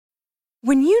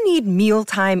When you need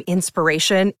mealtime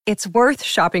inspiration, it's worth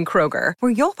shopping Kroger,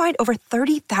 where you'll find over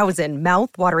 30,000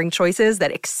 mouth-watering choices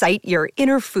that excite your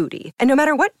inner foodie. And no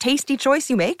matter what tasty choice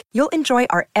you make, you'll enjoy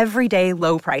our everyday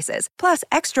low prices, plus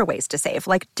extra ways to save,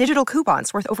 like digital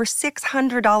coupons worth over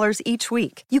 $600 each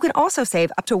week. You can also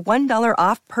save up to $1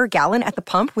 off per gallon at the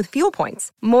pump with fuel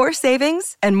points. More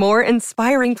savings and more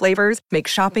inspiring flavors make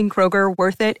shopping Kroger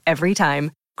worth it every time.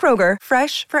 Kroger,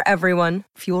 fresh for everyone.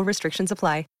 Fuel restrictions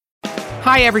apply.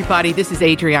 Hi, everybody. This is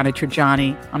Adriana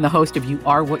Trajani. I'm the host of You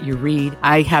Are What You Read.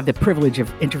 I have the privilege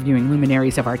of interviewing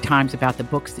luminaries of our times about the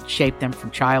books that shaped them from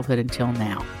childhood until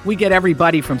now. We get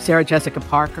everybody from Sarah Jessica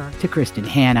Parker to Kristen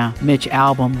Hanna, Mitch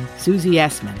Albom, Susie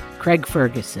Essman, Craig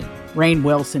Ferguson, Rainn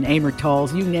Wilson, Amor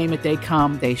Tolls, you name it, they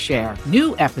come, they share.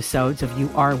 New episodes of You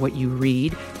Are What You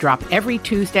Read drop every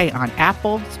Tuesday on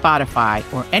Apple, Spotify,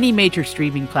 or any major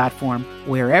streaming platform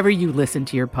wherever you listen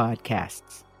to your podcasts.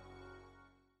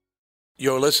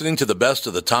 You're listening to the best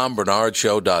of the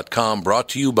TomBernardShow.com, brought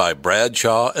to you by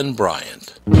Bradshaw and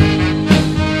Bryant. Who,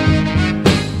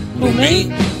 me?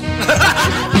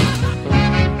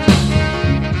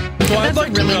 Well, I'd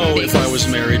like to know if I was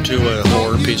married to a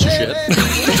whore piece of shit.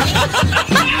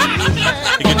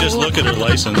 You could just look at her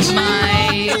license.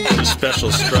 The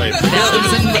special stripe. That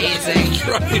was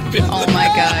amazing. Oh my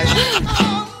gosh.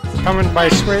 Coming by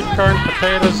sweet corn,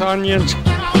 potatoes, onions,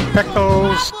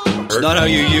 pickles. It's not how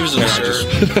you use them, sir.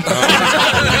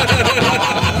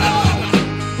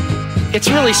 It's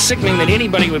really sickening that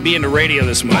anybody would be into radio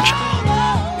this much.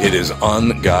 It is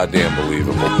un-goddamn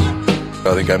believable.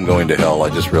 I think I'm going to hell. I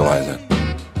just realized it.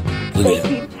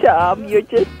 Thank you, Tom. You're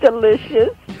just delicious.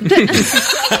 This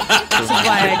is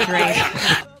why I drink.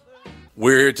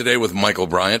 We're here today with Michael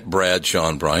Bryant,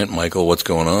 Bradshaw Bryant. Michael, what's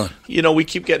going on? You know, we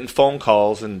keep getting phone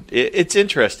calls, and it's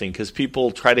interesting because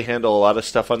people try to handle a lot of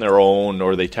stuff on their own,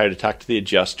 or they try to talk to the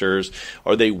adjusters,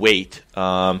 or they wait,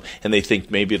 and they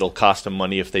think maybe it'll cost them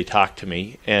money if they talk to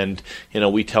me. And, you know,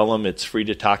 we tell them it's free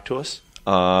to talk to us.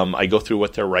 I go through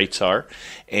what their rights are,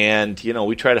 and, you know,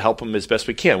 we try to help them as best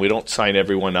we can. We don't sign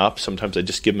everyone up. Sometimes I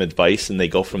just give them advice, and they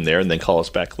go from there and then call us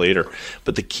back later.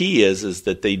 But the key is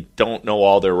that they don't know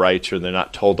all their rights, or they're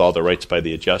not told all their rights by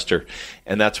the adjuster.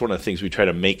 And that's one of the things we try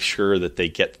to make sure that they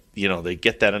get, you know, they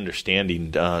get that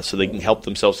understanding so they can help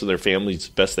themselves and their families as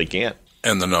best they can.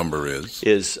 And the number is?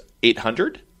 Is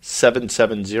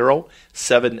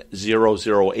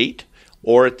 800-770-7008.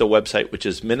 Or at the website, which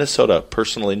is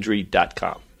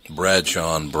minnesotapersonalinjury.com.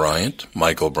 Bradshaw and Bryant,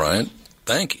 Michael Bryant,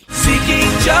 thank you.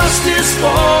 Seeking justice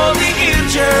for the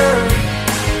injured,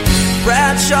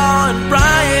 Bradshaw and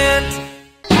Bryant.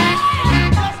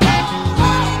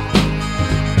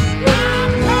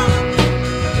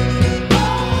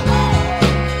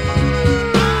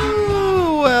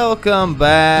 Welcome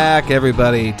back,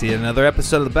 everybody, to another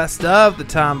episode of the Best of the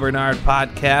Tom Bernard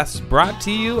Podcast, brought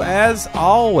to you, as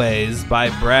always, by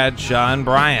Bradshaw and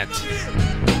Bryant.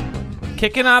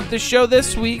 Kicking off the show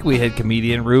this week, we had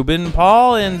comedian Ruben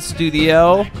Paul in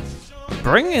studio,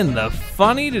 bringing the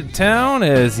funny to town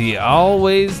as he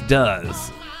always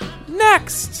does.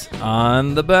 Next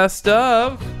on the Best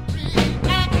of...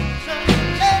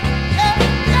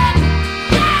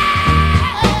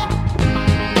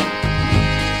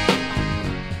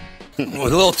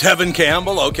 With a little Tevin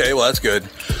Campbell? Okay, well, that's good.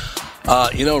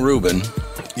 You know, Ruben.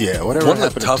 Yeah, whatever one of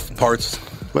happened the tough parts.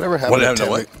 Whatever happened to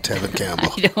Tevin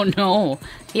Campbell? I don't know.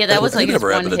 Yeah, that was like his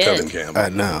one hit. Tevin Campbell. I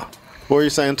know. What were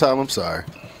you saying, Tom? I'm sorry.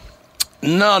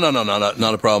 No,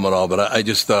 not a problem at all. But I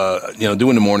just, you know,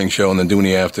 doing the morning show and then doing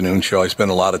the afternoon show, I spend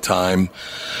a lot of time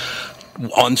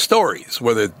on stories,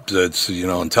 whether it's, you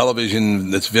know, on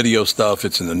television, it's video stuff,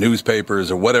 it's in the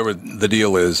newspapers or whatever the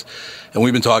deal is. And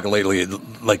we've been talking lately,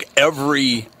 like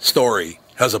every story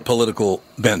has a political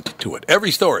bent to it. Every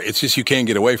story. It's just you can't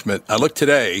get away from it. I looked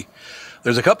today.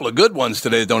 There's a couple of good ones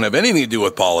today that don't have anything to do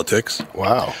with politics.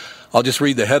 Wow. I'll just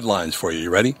read the headlines for you. You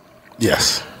ready?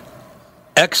 Yes.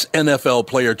 Ex-NFL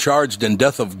player charged in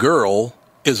death of girl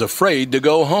is afraid to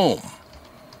go home.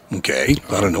 Okay,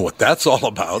 I don't know what that's all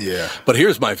about. Yeah. But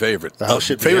here's my favorite.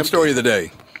 Favorite story of the day.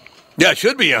 Yeah, it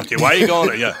should be empty. Why are you going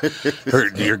there? Yeah.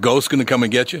 Your ghost going to come and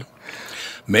get you?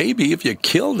 Maybe if you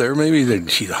killed her, maybe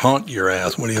she'd haunt your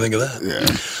ass. What do you think of that?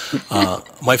 Yeah.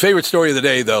 My favorite story of the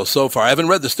day, though, so far, I haven't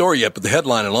read the story yet, but the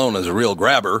headline alone is a real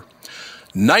grabber.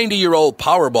 90-year-old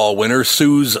Powerball winner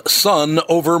sues son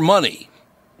over money.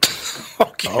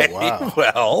 Okay. Oh, wow.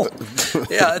 Well,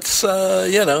 yeah, it's,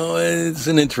 you know, it's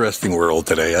an interesting world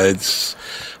today. It's,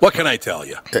 what can I tell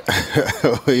you?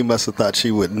 He must have thought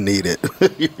she wouldn't need it.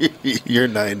 You're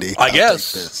 90. I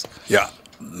guess. Yeah.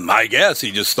 I guess he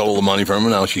just stole the money from her.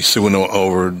 Now she's suing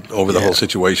over the whole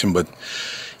situation. But,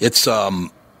 It's all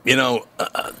he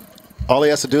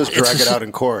has to do is drag it out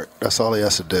in court. That's all he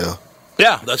has to do.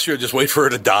 Yeah, that's true. Just wait for her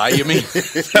to die, you mean?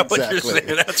 Is that what you're saying?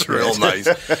 That's real nice.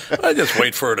 I just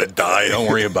wait for her to die. Don't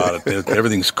worry about it.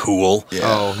 Everything's cool. Yeah.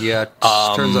 Oh, yeah.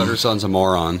 Turns out her son's a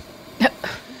moron.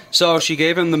 So she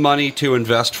gave him the money to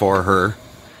invest for her.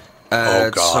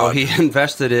 God. So he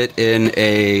invested it in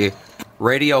a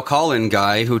radio call-in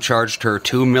guy who charged her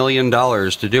 $2 million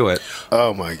to do it.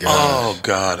 Oh, my God. Oh,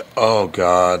 God. Oh,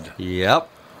 God. Yep.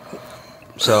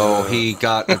 So he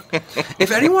got...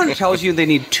 If anyone tells you they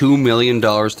need $2 million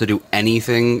to do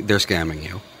anything, they're scamming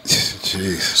you.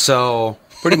 Jeez. So...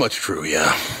 Pretty much true,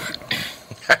 yeah.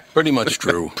 Pretty much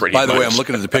true. By the way, I'm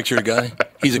looking at the picture of the guy.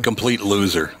 He's a complete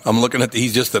loser.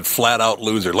 He's just a flat-out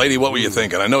loser. Lady, what were you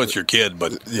thinking? I know it's your kid,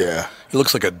 but yeah, he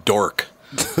looks like a dork.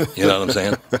 You know what I'm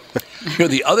saying?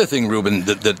 The other thing, Ruben,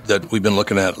 that we've been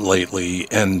looking at lately,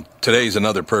 and today's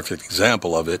another perfect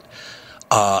example of it,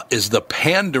 is the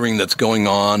pandering that's going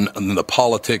on in the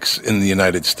politics in the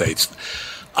United States.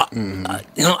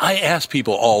 I ask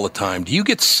people all the time, do you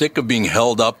get sick of being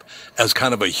held up as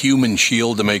kind of a human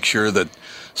shield to make sure that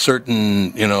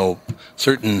certain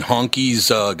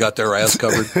honkies got their ass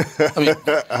covered? I mean,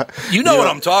 what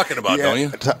I'm talking about, don't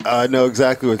you? I know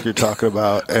exactly what you're talking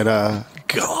about, and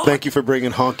thank you for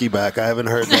bringing honky back. I haven't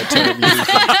heard that term used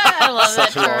in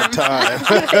such a long time.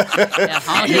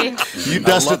 You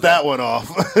dusted that one off.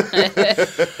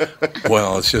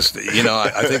 Well, it's just,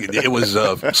 I think it was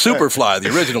Superfly,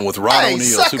 the original with Ron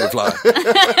O'Neal, Superfly.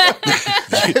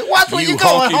 Watch where you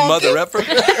going, honky mother effer.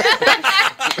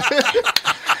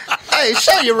 Hey,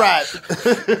 show you right.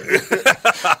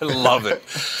 I love it.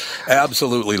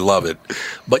 Absolutely love it.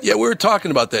 But yeah, we were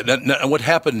talking about that. And what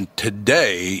happened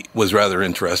today was rather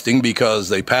interesting because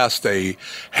they passed a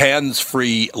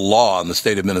hands-free law in the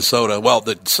state of Minnesota. Well,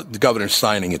 the governor's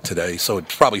signing it today, so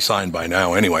it's probably signed by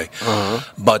now anyway.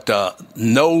 But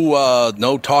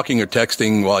no talking or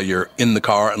texting while you're in the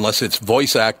car unless it's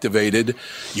voice activated.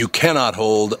 You cannot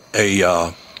hold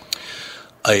a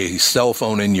cell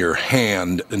phone in your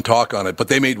hand and talk on it. But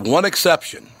they made one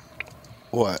exception.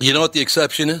 What? You know what the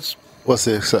exception is? What's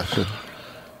the exception?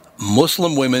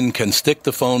 Muslim women can stick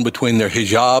the phone between their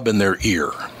hijab and their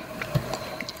ear.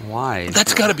 Why?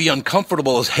 That's got to be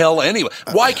uncomfortable as hell anyway.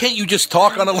 Why can't you just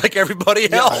talk on it like everybody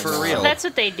else? For real. Well, that's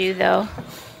what they do, though.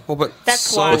 Well, but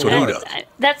that's why. That's what who does?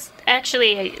 That's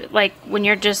actually like when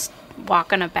you're just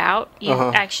walking about, you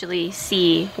actually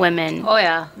see women. Oh,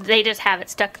 yeah. They just have it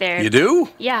stuck there. You do?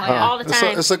 Yeah, all the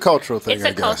time. It's a cultural thing, It's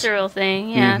a cultural thing,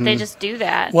 yeah. They just do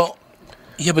that. Well,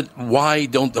 yeah, but why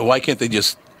can't they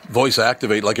just voice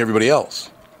activate like everybody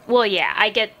else? Well, yeah,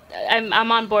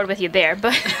 I'm on board with you there,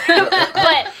 but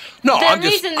no, the I'm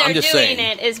reason they're doing saying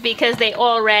it is because they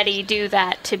already do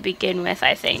that to begin with,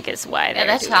 I think, is why they're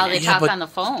that's doing how they it. talk on the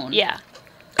phone. Yeah.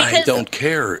 I don't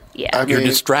care. Yeah. You're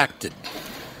distracted.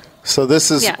 So this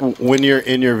is when you're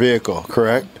in your vehicle,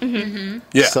 correct? Mm-hmm.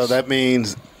 Yeah. So that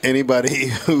means anybody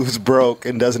who's broke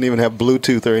and doesn't even have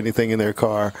Bluetooth or anything in their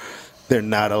car, they're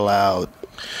not allowed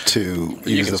to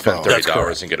use the phone. You can spend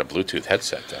 $30 and get a Bluetooth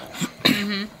headset, though.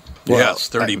 Well, yes,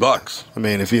 $30. I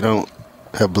mean, if you don't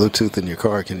have Bluetooth in your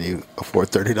car, can you afford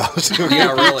 $30?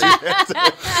 Yeah, really.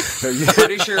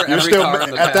 Pretty sure every car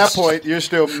in the at that point, you're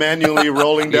still manually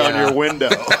rolling down your window.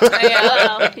 Or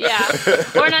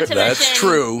not to That's mention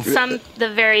true. the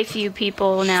very few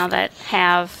people now that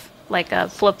have like a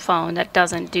flip phone that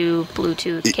doesn't do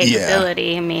Bluetooth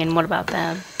capability. I mean, what about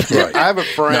them? Right. I have a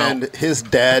friend, his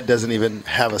dad doesn't even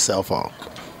have a cell phone.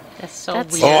 That's so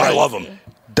weird. Oh, I love him.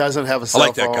 Doesn't have a cell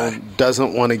like phone. that guy.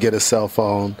 Doesn't want to get a cell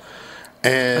phone.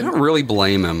 And I don't really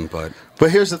blame him, but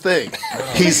here's the thing.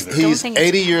 He's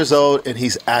 80 years old and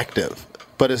he's active.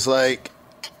 But it's like,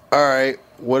 all right,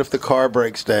 what if the car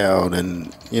breaks down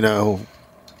and,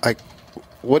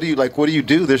 what do you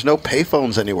do? There's no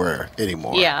payphones anywhere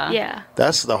anymore. Yeah.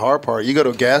 That's the hard part. You go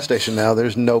to a gas station now,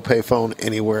 there's no payphone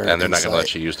anywhere. And they're not going to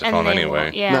let you use the phone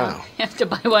anyway. Yeah. No. You have to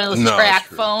buy one of those track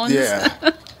phones. Yeah.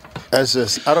 That's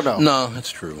just, I don't know. No, that's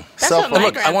true. That's what my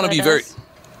Look, I want to be very.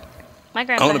 My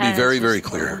grandpa I want to be has very, just very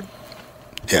clear.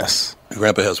 Yes. Your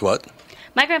grandpa has what?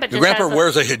 My grandpa just Your grandpa has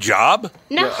wears a hijab?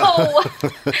 No.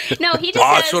 No, he just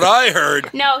That's what I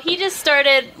heard. No, he just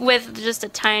started with just a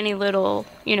tiny little,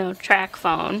 track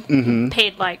phone. Mm-hmm.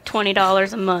 Paid like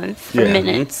 $20 a month for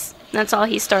minutes. That's all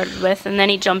he started with, and then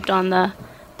he jumped on the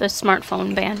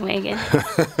smartphone bandwagon.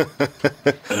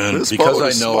 And because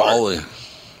I know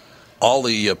all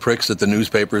the pricks at the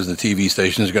newspapers and the TV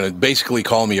stations are going to basically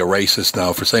call me a racist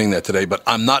now for saying that today, but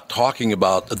I'm not talking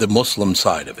about the Muslim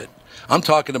side of it. I'm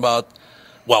talking about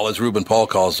well, as Ruben Paul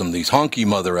calls them, these honky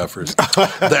mother effers.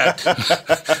 That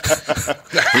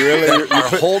really,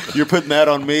 you're putting that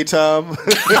on me, Tom?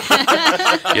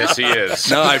 Yes, he is.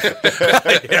 No,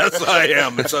 yes, I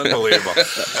am. It's unbelievable.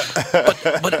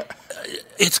 But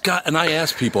it's got, and I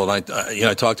ask people, and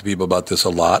I talk to people about this a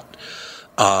lot.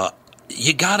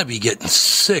 You got to be getting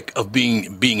sick of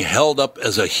being held up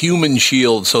as a human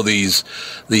shield. So these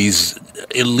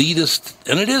elitist,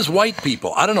 and it is white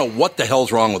people. I don't know what the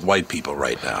hell's wrong with white people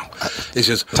right now. It's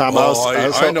just Tom.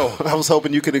 I know. I was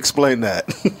hoping you could explain that.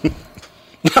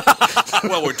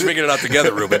 Well, we're figuring it out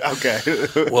together, Ruben. Okay.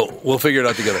 Well, we'll figure it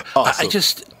out together. Awesome.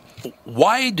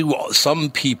 Why do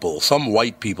some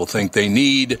white people, think they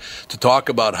need to talk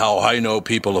about how I know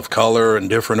people of color and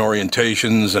different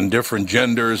orientations and different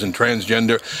genders and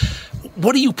transgender?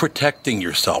 What are you protecting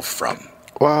yourself from?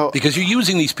 Well, because you're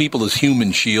using these people as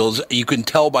human shields. You can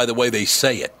tell by the way they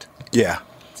say it. Yeah.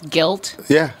 It's guilt.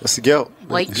 Yeah, it's guilt.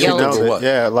 White guilt.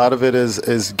 Yeah, a lot of it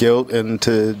is guilt and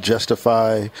to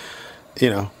justify,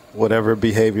 whatever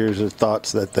behaviors or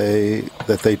thoughts that they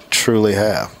truly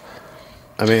have.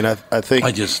 I mean, I think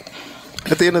at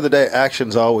the end of the day,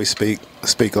 actions always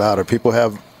speak louder. People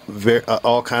have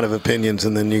all kind of opinions,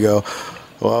 and then you go,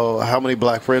 well, how many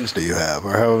black friends do you have?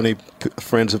 Or how many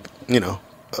friends of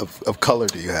color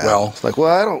do you have? Well, it's like,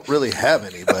 well, I don't really have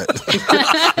any, but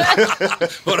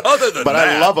but other than that,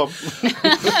 I love them.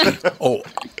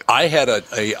 I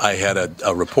had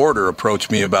a reporter approach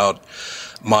me about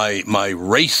my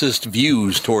racist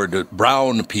views toward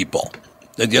brown people.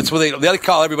 That's what they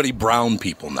call everybody brown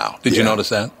people now. Did you notice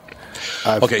that?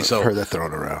 I've heard that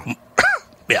thrown around.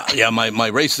 Yeah. My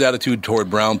racist attitude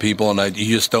toward brown people, and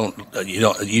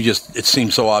it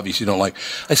seems so obvious you don't like.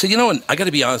 I said, and I got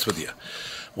to be honest with you.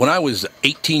 When I was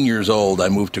 18 years old, I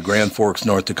moved to Grand Forks,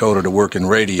 North Dakota to work in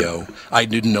radio. I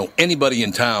didn't know anybody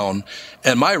in town,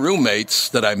 and my roommates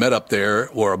that I met up there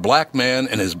were a black man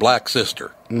and his black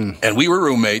sister. And we were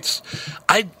roommates.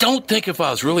 I don't think if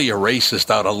I was really a racist,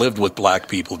 I'd have lived with black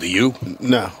people. Do you?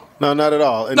 No, not at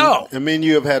all. And no. Me and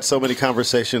you have had so many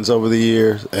conversations over the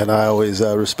years, and I always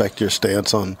respect your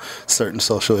stance on certain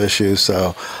social issues.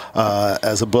 So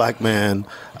as a black man,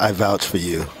 I vouch for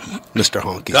you, Mr.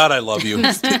 Honky. God, I love you.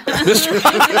 Mr.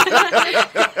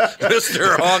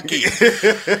 Honky.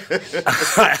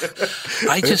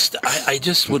 I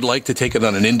just would like to take it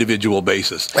on an individual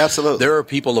basis. Absolutely. There are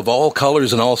people of all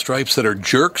colors and all stripes that are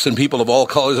jerks, and people of all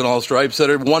colors and all stripes that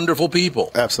are wonderful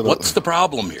people. Absolutely. What's the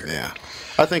problem here? Yeah.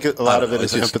 I think a lot of it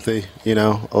is empathy.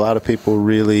 A lot of people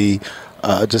really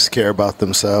just care about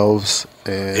themselves.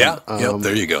 And,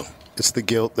 there you go. It's the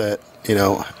guilt that,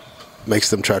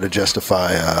 makes them try to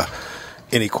justify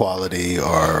inequality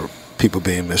or people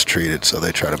being mistreated, so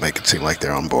they try to make it seem like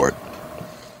they're on board.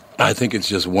 I think it's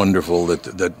just wonderful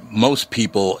that most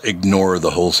people ignore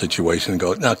the whole situation and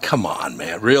go, "Now, come on,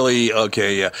 man, really?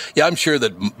 Okay, yeah, I'm sure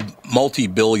that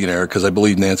multi-billionaire, because I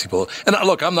believe Nancy Pelosi. And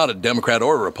look, I'm not a Democrat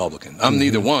or a Republican. I'm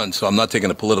neither one, so I'm not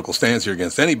taking a political stance here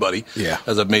against anybody. Yeah,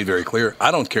 as I've made very clear, I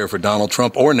don't care for Donald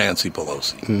Trump or Nancy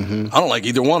Pelosi. I don't like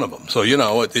either one of them. So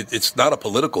it's not a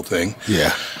political thing.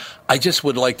 Yeah, I just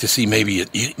would like to see maybe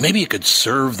it could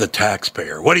serve the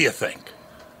taxpayer. What do you think?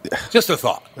 Just a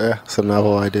thought. Yeah, it's a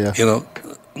novel idea.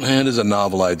 It is a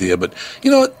novel idea, but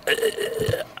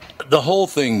the whole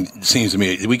thing seems to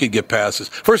me we could get past this.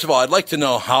 First of all, I'd like to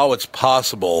know how it's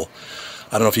possible.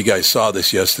 I don't know if you guys saw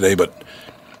this yesterday, but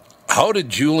how did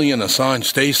Julian Assange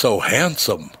stay so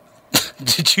handsome?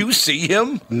 Did you see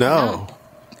him? No.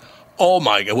 Oh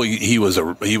my God! Well, he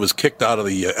was kicked out of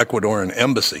the Ecuadorian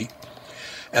embassy.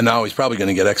 And now he's probably going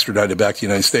to get extradited back to the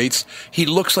United States. He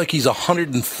looks like he's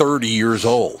 130 years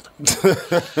old.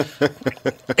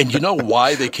 And you know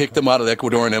why they kicked him out of the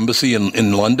Ecuadorian embassy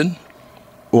in London?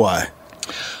 Why?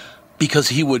 Because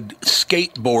he would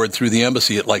skateboard through the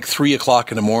embassy at like 3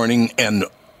 o'clock in the morning and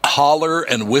holler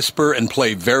and whisper and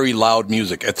play very loud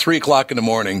music at 3 o'clock in the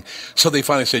morning. So they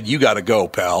finally said, "You got to go,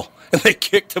 pal." And they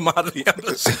kicked him out of the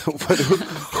embassy.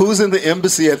 Who's in the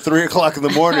embassy at 3 o'clock in the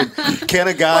morning? Can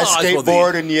a guy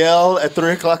skateboard and yell at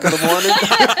 3 o'clock in the morning?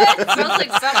 It sounds like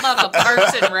something out of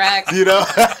Parks and Rec.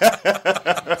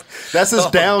 That's his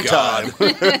downtime.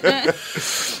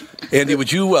 Andy,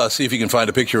 would you see if you can find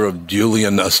a picture of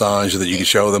Julian Assange that you can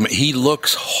show them? He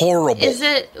looks horrible. Is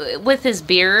it with his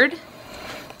beard?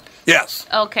 Yes.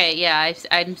 Okay, yeah,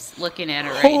 I'm looking at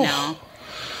it right now.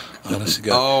 How's it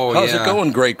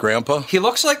going, great grandpa? He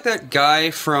looks like that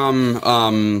guy from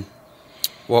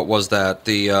what was that?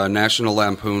 The National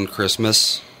Lampoon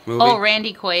Christmas movie. Oh,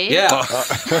 Randy Quaid. Yeah,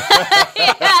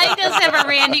 yeah, he does have a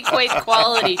Randy Quaid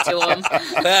quality to him.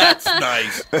 That's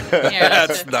nice.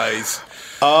 That's nice.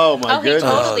 Oh my goodness! He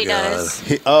totally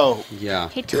does. Yeah.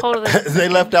 He totally. They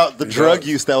left out the drug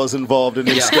use that was involved in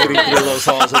him skating through those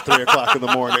halls at 3 o'clock in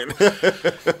the morning.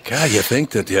 God, you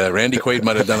think that Randy Quaid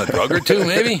might have done a drug or two?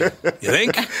 Maybe you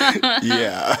think?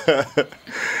 Yeah.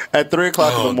 At 3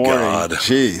 o'clock in the morning. God.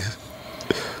 Jeez.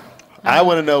 I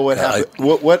want to know what happened.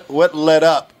 What led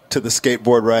up to the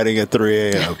skateboard riding at 3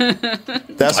 a.m.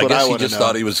 That's what I want to know.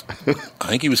 Thought he was. I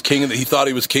think he was king. He thought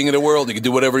he was king of the world. He could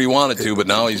do whatever he wanted to. But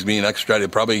now he's being extradited.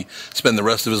 He'll probably spend the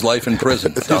rest of his life in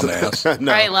prison. Dumbass.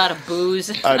 No. Probably a lot of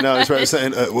booze. I know. That's right.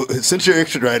 Saying, since you're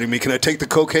extraditing me, can I take the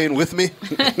cocaine with me?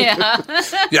 Yeah.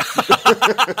 Yeah.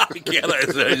 Can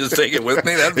I just take it with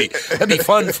me? That'd be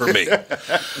fun for me.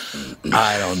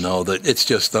 I don't know. That it's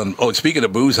just. Speaking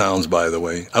of booze hounds, by the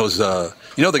way, I was.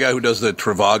 You know the guy who does the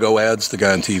Trivago ads, the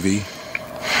guy on TV.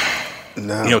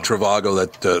 No. You know Trivago,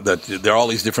 that there are all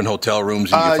these different hotel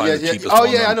rooms and you find the cheapest one. Oh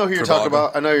yeah, I know who you're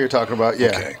talking about. Yeah.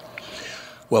 Okay.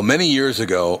 Well, many years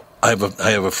ago, I have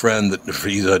a friend that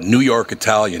he's a New York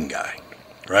Italian guy,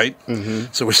 right?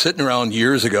 Mm-hmm. So we're sitting around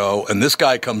years ago, and this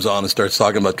guy comes on and starts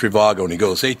talking about Trivago, and he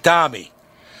goes, "Hey, Tommy,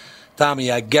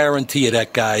 I guarantee you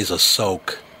that guy's a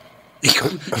soak." He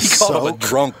called him a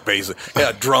drunk, basically.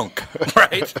 Yeah, drunk,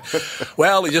 right?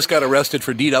 Well, he just got arrested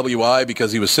for DWI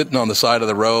because he was sitting on the side of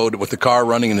the road with the car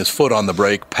running and his foot on the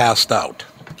brake, passed out.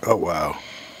 Oh, wow.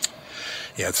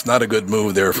 Yeah, it's not a good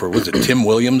move there for, was it Tim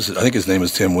Williams? I think his name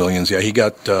is Tim Williams. Yeah, he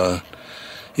got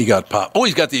popped. Oh,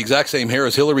 he's got the exact same hair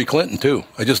as Hillary Clinton, too.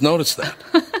 I just noticed that.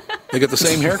 They got the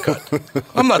same haircut.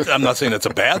 I'm not saying it's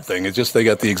a bad thing. It's just they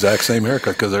got the exact same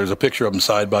haircut because there's a picture of them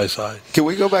side by side. Can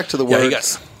we go back to the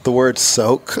words? The word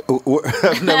soak?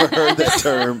 I've never heard that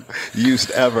term used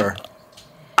ever.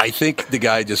 I think the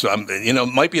guy just,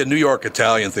 might be a New York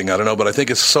Italian thing. I don't know, but I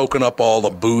think it's soaking up all the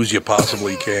booze you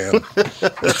possibly can.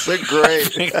 That's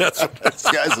great. This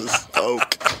guy's a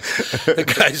soak. The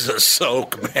guy's a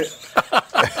soak, man.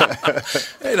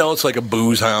 It's like a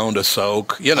booze hound, a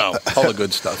soak, all the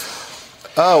good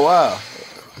stuff. Oh, wow.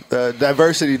 The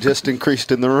diversity just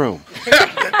increased in the room.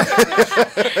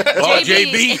 Oh,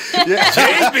 JB.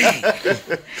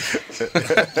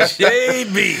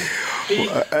 JB.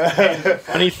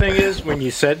 Funny thing is, when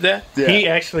you said that, he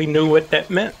actually knew what that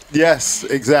meant. Yes,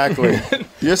 exactly.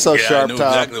 You're so sharp, Tom. I knew Tom.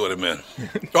 exactly what it meant.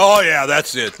 Oh, yeah,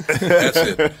 that's it.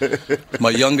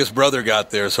 My youngest brother got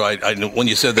there, so I knew when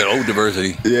you said that,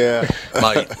 diversity. Yeah.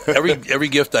 Every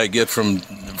gift I get from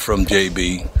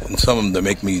JB, and some of them that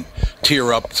make me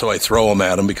tear up, so I throw them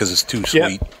at him because it's too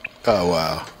sweet. Oh,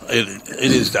 wow. It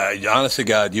is, honest to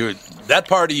God, that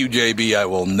part of you, JB, I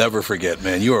will never forget,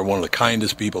 man. You are one of the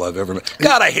kindest people I've ever met.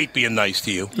 God, I hate being nice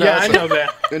to you. Yeah, I know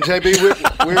that. And JB,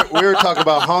 we were talking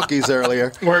about honkies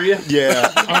earlier. Were you?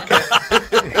 Yeah. Okay.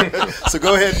 So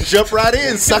go ahead and jump right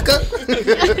in, sucker.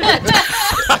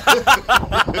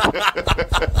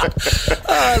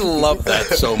 I love that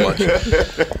so much.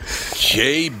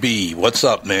 JB, what's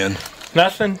up, man?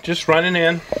 Nothing, just running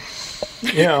in.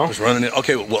 Just running in.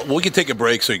 Okay, well, we can take a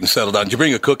break so you can settle down. Did you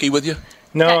bring a cookie with you?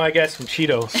 No, I got some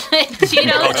Cheetos.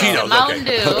 Cheetos, Mountain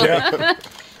Dew. Yeah.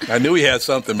 I knew he had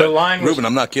something, but Ruben,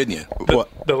 I'm not kidding you.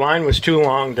 The line was too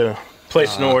long to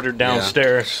place an order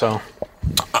downstairs, so...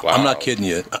 I'm not kidding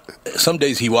you. Some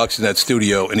days he walks in that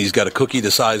studio and he's got a cookie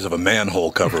the size of a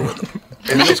manhole cover with him.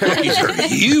 And those cookies are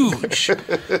huge.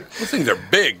 Those things are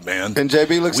big, man. And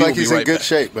JB looks like he's in good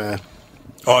shape, man.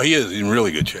 Oh, he is in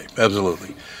really good shape.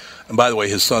 Absolutely. And by the way,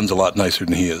 his son's a lot nicer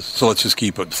than he is. So let's just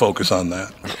keep a focus on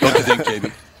that. Don't you think,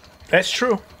 JB? That's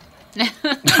true.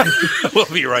 We'll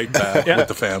be right back with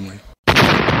the family.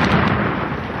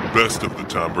 Best of the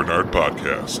Tom Bernard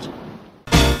Podcast.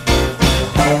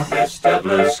 Mr.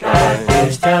 Blue Sky,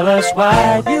 please tell us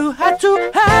why you had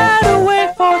to hide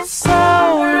away for so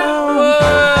long.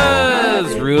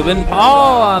 Was Ruben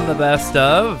Paul on the best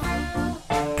of.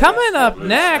 Coming up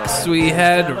next, we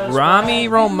had Rami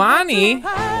Romani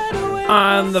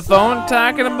on the phone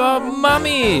talking about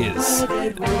mummies.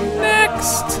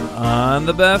 Next on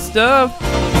the best of.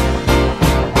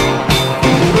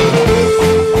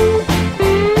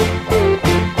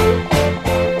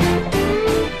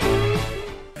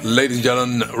 Ladies and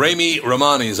gentlemen, Rami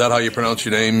Romani, is that how you pronounce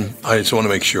your name? I just want to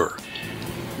make sure.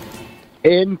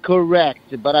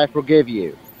 Incorrect, but I forgive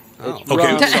you. Oh.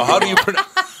 Okay, so how do you pronounce?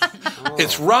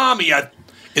 It's Rami.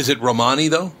 Is it Romani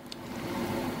though?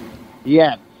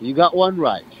 Yes, you got one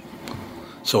right.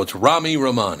 So it's Rami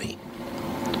Romani.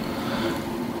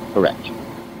 Correct.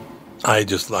 I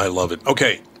love it.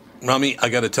 Okay, Rami, I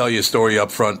got to tell you a story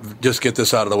up front. Just get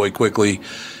this out of the way quickly.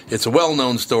 It's a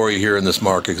well-known story here in this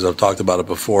market because I've talked about it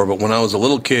before. But when I was a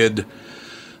little kid,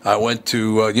 I went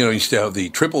to, used to have the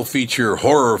triple feature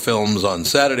horror films on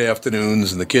Saturday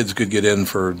afternoons, and the kids could get in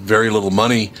for very little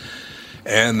money.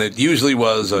 And it usually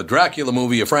was a Dracula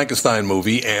movie, a Frankenstein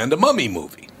movie, and a mummy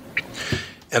movie.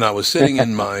 And I was sitting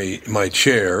in my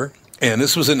chair, and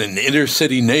this was in an inner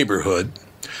city neighborhood.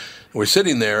 We're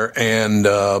sitting there, and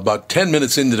about 10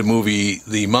 minutes into the movie,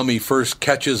 the mummy first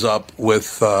catches up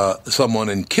with someone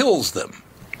and kills them.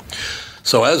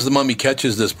 So as the mummy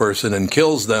catches this person and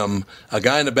kills them, a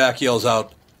guy in the back yells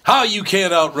out, "How you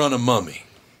can't outrun a mummy?"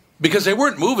 Because they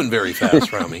weren't moving very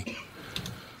fast, Rami.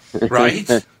 Right?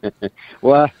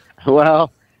 Well,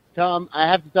 Tom, I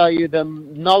have to tell you, the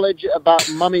knowledge about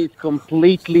mummies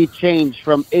completely changed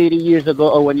from 80 years ago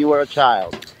or when you were a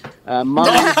child.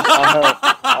 Mummies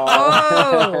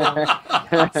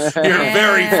You're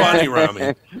very funny,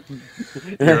 Rami.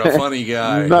 You're a funny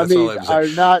guy. That's all I'm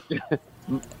saying.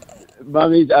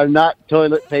 Mummies are not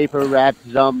toilet paper wrapped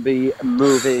zombie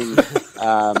moving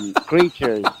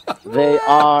creatures. They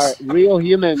are real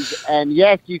humans, and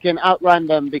yes, you can outrun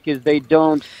them because they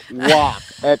don't walk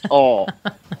at all.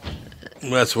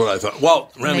 That's what I thought.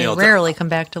 Well, Remy, they rarely come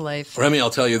back to life. Remy,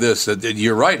 I'll tell you this.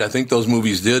 You're right. I think those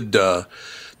movies did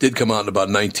come out in about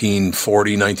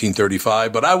 1940,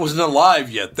 1935, but I wasn't alive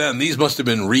yet then. These must have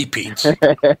been repeats.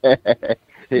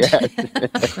 Yes.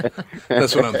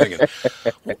 That's what I'm thinking.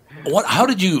 How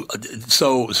did you?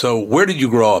 So where did you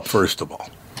grow up? First of all,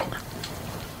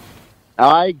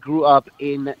 I grew up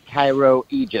in Cairo,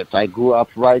 Egypt. I grew up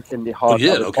right in the heart of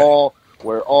it all,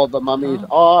 where all the mummies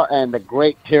are and the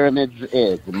Great Pyramids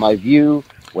is. My view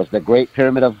was the Great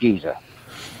Pyramid of Giza.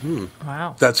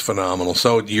 Wow, that's phenomenal.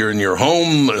 So you're in your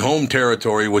home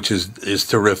territory, which is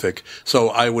terrific. So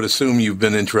I would assume you've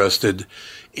been interested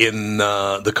in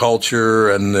the culture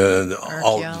and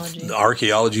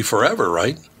archaeology forever,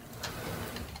 right?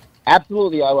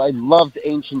 Absolutely. I loved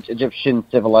ancient Egyptian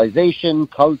civilization,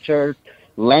 culture,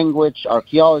 language,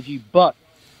 archaeology, but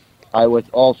I was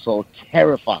also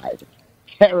terrified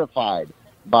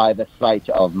by the sight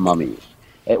of mummies.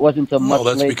 It wasn't until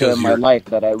much later in my life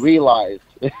that I realized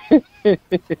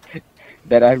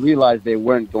they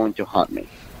weren't going to hunt me.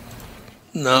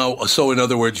 No, so in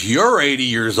other words, you're 80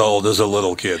 years old as a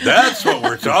little kid. That's what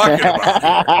we're talking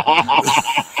about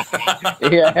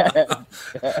here. Yeah.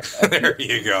 There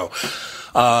you go.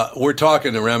 We're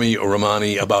talking to Rami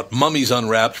Rahmani about Mummies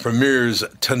Unwrapped. Premieres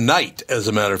tonight, as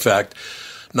a matter of fact,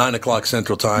 9 o'clock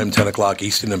Central Time, 10 o'clock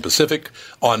Eastern and Pacific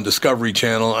on Discovery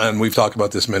Channel. And we've talked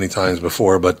about this many times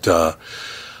before, but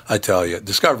I tell you,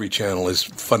 Discovery Channel is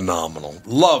phenomenal.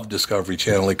 Love Discovery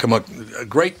Channel. They come up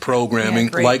great programming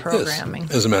this.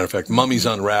 As a matter of fact, Mummies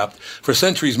Unwrapped. For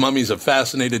centuries, mummies have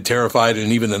fascinated, terrified,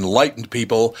 and even enlightened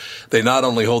people. They not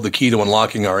only hold the key to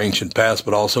unlocking our ancient past,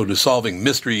 but also to solving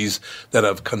mysteries that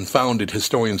have confounded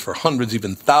historians for hundreds,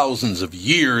 even thousands of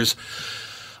years.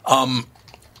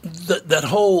 That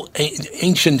whole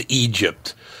ancient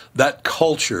Egypt, that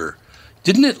culture,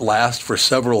 didn't it last for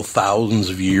several thousands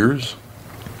of years?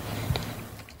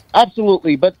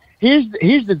 Absolutely, but here's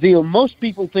the deal. Most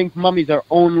people think mummies are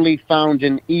only found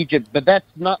in Egypt, but that's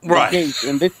not the case.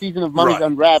 In this season of Mummies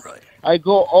Unwrapped, I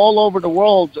go all over the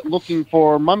world looking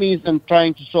for mummies and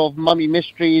trying to solve mummy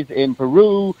mysteries in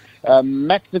Peru,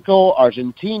 Mexico,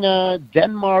 Argentina,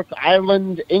 Denmark,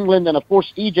 Ireland, England, and of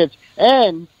course Egypt.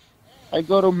 And I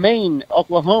go to Maine,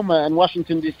 Oklahoma, and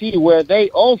Washington, D.C., where they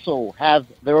also have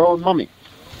their own mummies.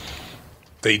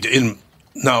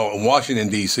 No, in Washington,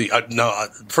 D.C.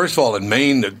 First of all, in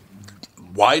Maine,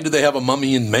 why do they have a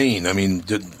mummy in Maine? I mean,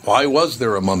 why was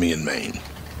there a mummy in Maine?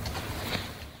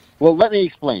 Well, let me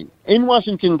explain. In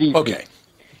Washington, D.C.,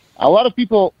 a lot of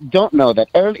people don't know that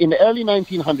in the early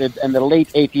 1900s and the late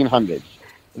 1800s,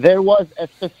 there was a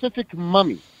specific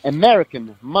mummy,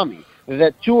 American mummy,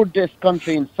 that toured this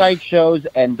country in sideshows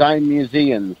and dime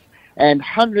museums. And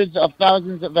hundreds of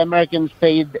thousands of Americans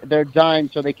paid their dime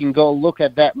so they can go look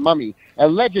at that mummy,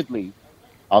 allegedly,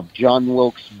 of John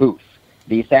Wilkes Booth,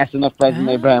 the assassin of President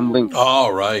Abraham Lincoln.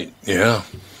 Oh, right, yeah.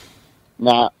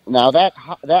 Now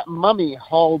that mummy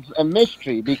holds a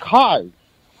mystery, because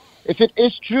if it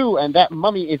is true and that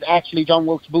mummy is actually John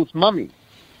Wilkes Booth's mummy,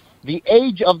 the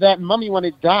age of that mummy when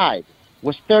it died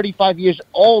was 35 years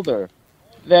older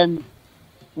than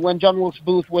when John Wilkes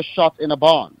Booth was shot in a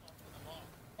barn.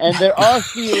 And there are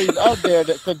theories out there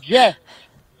that suggest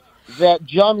that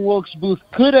John Wilkes Booth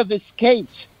could have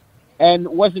escaped and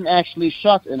wasn't actually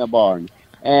shot in a barn.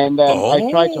 And I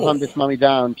tried to hunt this mummy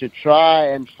down to try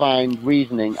and find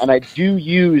reasoning. And I do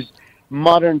use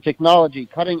modern technology,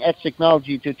 cutting-edge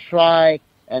technology, to try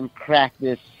and crack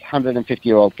this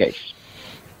 150-year-old case.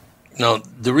 Now,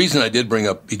 the reason I did bring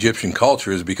up Egyptian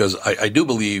culture is because I do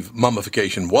believe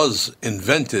mummification was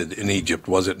invented in Egypt,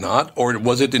 was it not? Or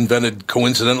was it invented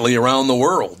coincidentally around the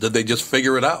world? Did they just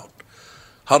figure it out?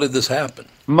 How did this happen?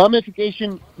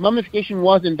 Mummification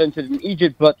was invented in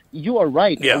Egypt, but you are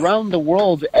right. Yeah. Around the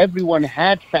world, everyone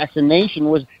had fascination,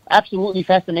 was absolutely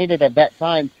fascinated at that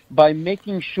time by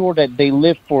making sure that they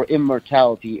lived for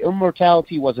immortality.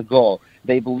 Immortality was a goal.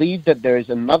 They believed that there is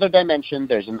another dimension,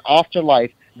 there's an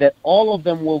afterlife, that all of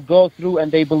them will go through,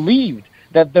 and they believed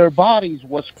that their bodies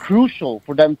was crucial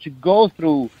for them to go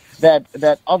through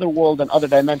that other world and other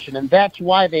dimension, and that's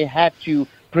why they had to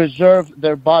preserve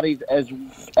their bodies as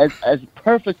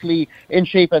perfectly in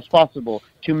shape as possible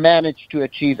to manage to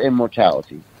achieve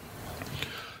immortality.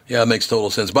 Yeah, it makes total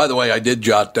sense. By the way, I did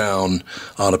jot down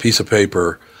on a piece of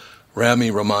paper,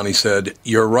 Rami Rahmani said,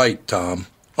 "You're right, Tom."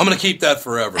 I'm going to keep that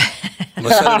forever. I'm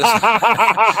going to send it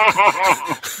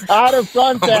out of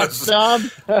context, Tom.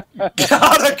 Out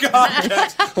of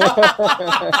context.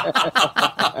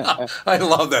 I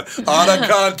love that. Out of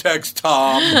context,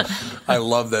 Tom. I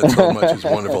love that so much. It's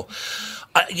wonderful.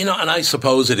 And I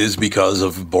suppose it is because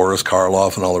of Boris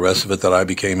Karloff and all the rest of it that I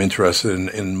became interested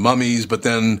in mummies. But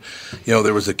then,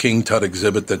 there was a King Tut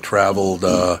exhibit that traveled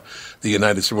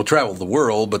traveled the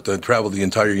world, but traveled the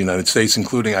entire United States,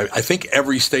 including, I think,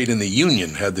 every state in the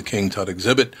Union had the King Tut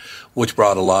exhibit, which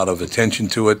brought a lot of attention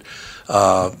to it.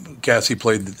 Cassie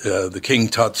played the King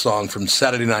Tut song from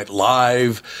Saturday Night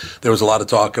Live. There was a lot of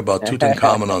talk about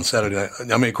Tutankhamun on Saturday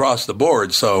night. Across the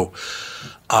board. So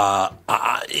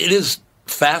it is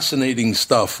fascinating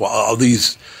stuff. All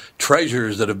these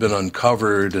treasures that have been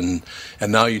uncovered, and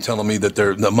now you're telling me that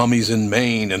the mummies in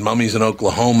Maine and mummies in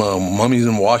Oklahoma, mummies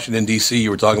in Washington, D.C. You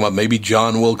were talking about maybe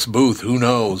John Wilkes Booth. Who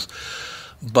knows?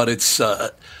 But it's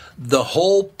the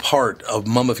whole part of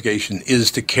mummification is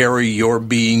to carry your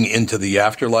being into the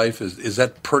afterlife. Is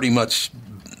that pretty much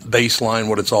baseline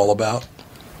what it's all about?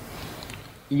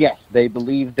 Yes, they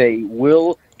believe they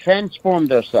will transform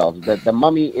themselves, that the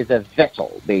mummy is a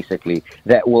vessel, basically,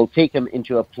 that will take them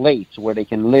into a place where they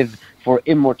can live for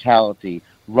immortality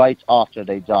right after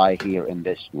they die here in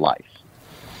this life.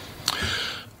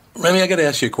 Remy, I got to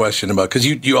ask you a question about, because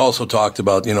you also talked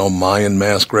about, Mayan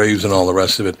mass graves and all the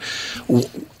rest of it.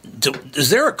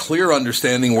 Is there a clear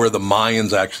understanding where the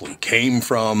Mayans actually came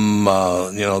from,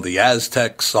 the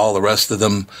Aztecs, all the rest of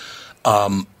them?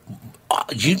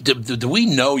 Do we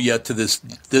know yet to this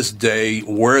day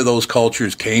where those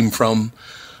cultures came from?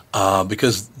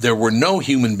 Because there were no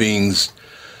human beings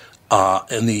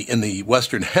in the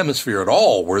Western Hemisphere at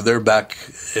all. Were there back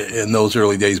in those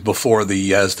early days before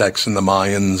the Aztecs and the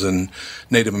Mayans and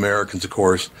Native Americans, of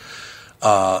course?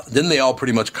 Didn't they all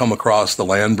pretty much come across the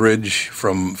land bridge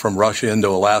from Russia into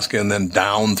Alaska and then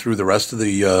down through the rest of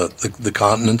the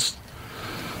continents?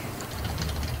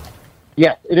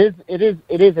 Yes, it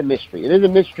is a mystery. It is a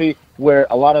mystery where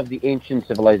a lot of the ancient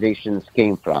civilizations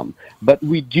came from. But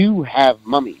we do have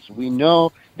mummies. We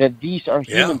know that these are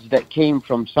humans that came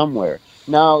from somewhere.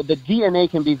 Now, the DNA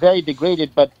can be very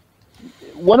degraded, but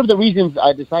one of the reasons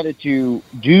I decided to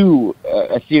do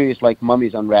a series like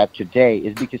Mummies Unwrapped today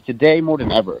is because today, more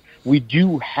than ever, we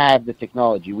do have the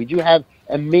technology. We do have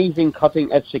amazing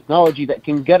cutting-edge technology that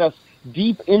can get us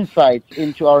deep insights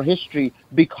into our history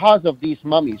because of these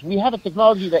mummies. We have a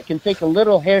technology that can take a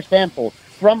little hair sample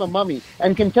from a mummy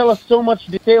and can tell us so much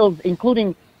details,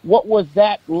 including what was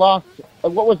that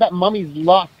mummy's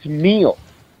lost meal.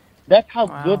 That's how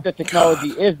good the technology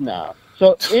is now.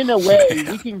 So in a way,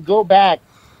 we can go back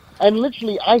and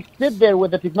literally I sit there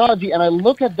with the technology and I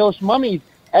look at those mummies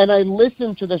and I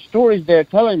listen to the stories they're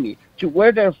telling me, to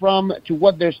where they're from, to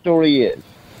what their story is.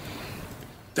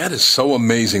 That is so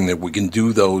amazing that we can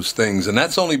do those things. And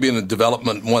that's only been a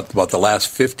development, about the last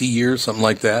 50 years, something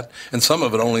like that? And some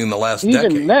of it only in the last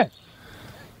decade. Even less.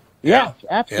 Yes,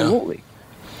 absolutely. Yeah.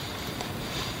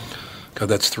 God,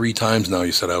 that's 3 times now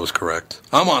you said I was correct.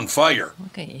 I'm on fire.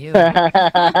 Look at you.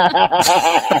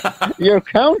 You're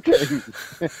counting.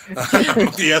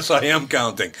 Yes, I am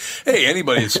counting. Hey,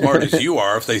 anybody as smart as you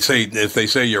are, if they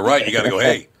say you're right, you got to go,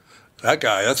 hey,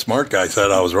 that smart guy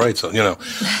said I was right. So,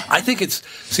 I think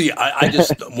I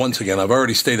just, once again, I've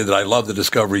already stated that I love the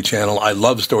Discovery Channel. I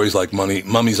love stories like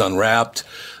Mummies Unwrapped,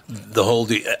 the whole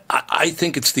I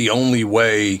think it's the only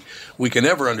way we can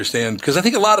ever understand, because I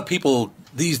think a lot of people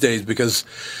these days, because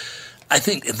I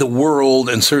think the world,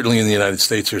 and certainly in the United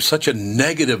States, there's such a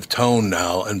negative tone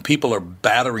now, and people are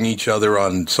battering each other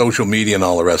on social media and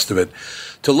all the rest of it.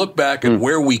 To look back at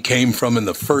where we came from in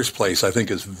the first place, I think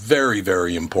is very,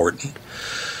 very important.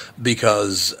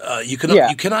 because you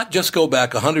cannot just go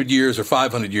back 100 years or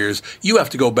 500 years. You have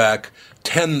to go back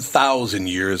 10,000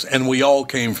 years, and we all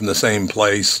came from the same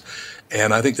place.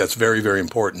 And I think that's very, very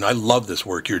important. I love this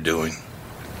work you're doing.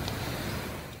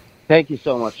 Thank you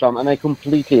so much, Tom, and I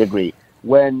completely agree.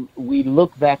 When we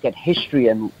look back at history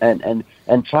and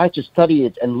try to study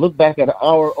it and look back at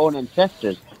our own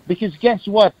ancestors, because guess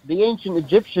what? The ancient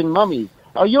Egyptian mummies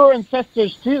are your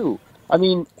ancestors too. I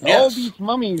mean, all these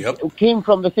mummies came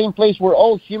from the same place. We're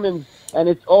all humans, and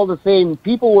it's all the same.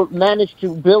 People managed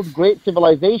to build great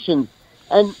civilizations,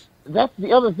 and that's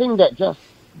the other thing that just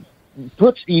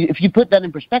puts, if you put that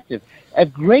in perspective, a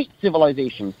great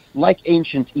civilization like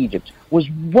ancient Egypt was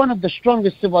one of the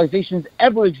strongest civilizations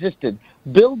ever existed.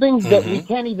 Buildings that we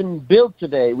can't even build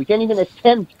today, we can't even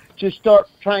attempt to start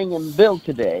trying and build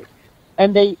today,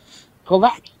 and they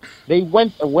collapsed. They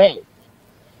went away.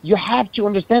 You have to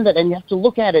understand that, and you have to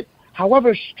look at it.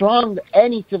 However strong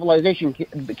any civilization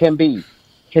can be,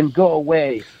 can go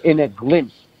away in a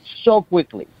glimpse so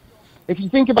quickly. If you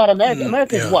think about America,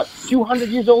 America is what, 200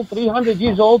 years old, 300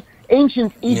 years old?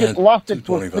 Ancient Egypt lost it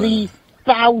for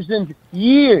 3,000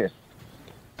 years.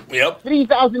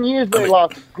 3,000 years they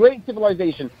lost. Great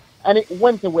civilization. And it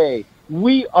went away.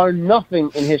 We are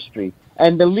nothing in history.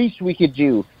 And the least we could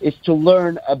do is to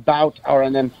learn about our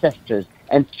ancestors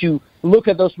and to look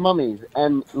at those mummies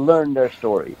and learn their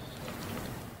stories.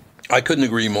 I couldn't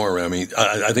agree more, Remy.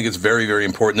 I think it's very, very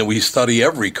important that we study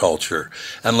every culture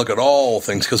and look at all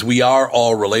things, because we are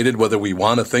all related, whether we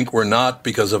want to think we're not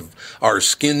because of our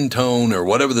skin tone or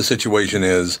whatever the situation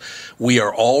is. We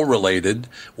are all related.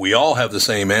 We all have the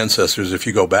same ancestors if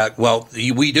you go back. Well,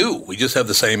 we do. We just have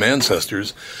the same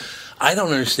ancestors. I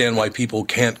don't understand why people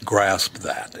can't grasp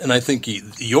that. And I think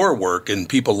your work and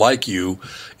people like you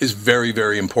is very,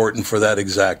 very important for that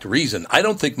exact reason. I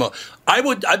don't think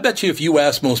I bet you if you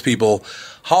ask most people,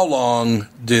 how long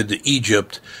did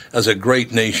Egypt as a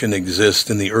great nation exist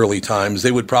in the early times,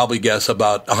 they would probably guess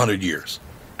about 100 years.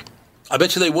 I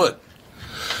bet you they would.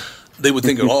 They would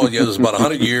think, it was about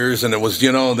 100 years, and it was,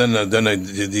 then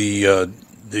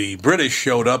the British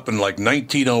showed up in like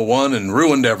 1901 and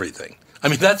ruined everything. I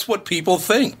mean, that's what people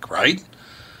think, right?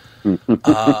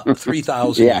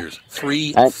 3,000 years.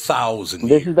 3,000 years.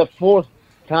 This is the fourth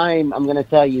time I'm going to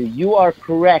tell you. You are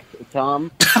correct,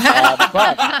 Tom.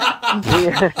 But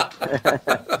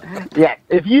yeah,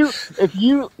 if you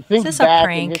think back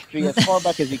in history as far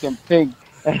back as you can think,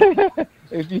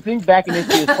 if you think back in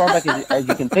history as far back as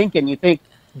you can think, and you think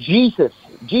Jesus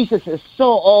is so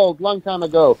old, long time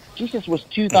ago. Jesus was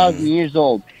 2,000 years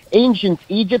old. Ancient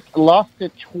Egypt lost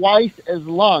it twice as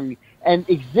long and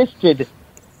existed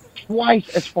twice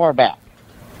as far back.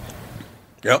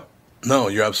 Yep. No,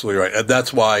 you're absolutely right.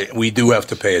 That's why we do have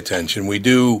to pay attention. We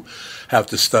do have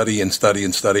to study and study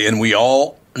and study. And we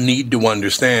all need to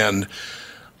understand,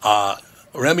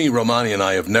 Remy Romani and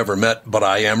I have never met, but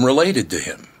I am related to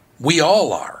him. We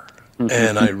all are.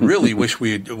 And I really wish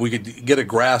we could get a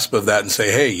grasp of that and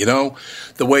say, hey,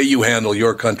 the way you handle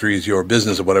your country is your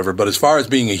business or whatever. But as far as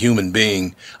being a human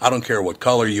being, I don't care what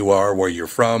color you are, where you're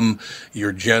from,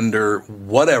 your gender,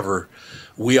 whatever.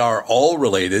 We are all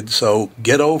related, so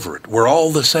get over it. We're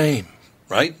all the same,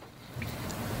 right?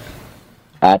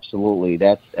 Absolutely.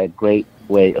 That's a great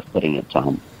way of putting it,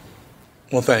 Tom.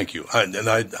 Well, thank you.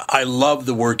 I love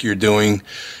the work you're doing.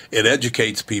 It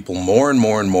educates people more and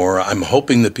more and more. I'm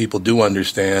hoping that people do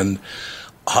understand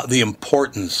the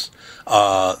importance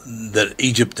that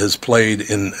Egypt has played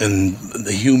in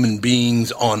the human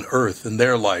beings on Earth in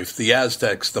their life. The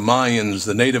Aztecs, the Mayans,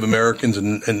 the Native Americans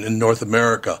in North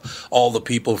America, all the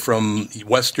people from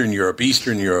Western Europe,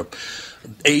 Eastern Europe,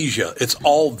 Asia. It's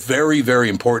all very, very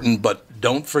important, but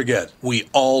don't forget, we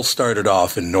all started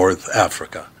off in North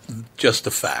Africa. Just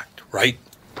a fact, right?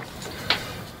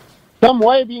 Tom,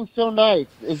 why are you being so nice?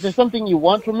 Is there something you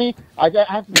want from me? I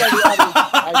have to tell you,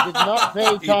 I did not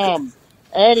pay Tom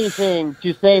anything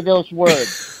to say those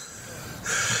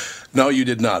words. No, you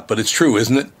did not, but it's true,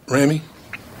 isn't it, Ramy?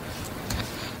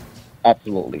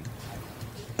 Absolutely.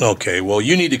 Okay, well,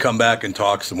 you need to come back and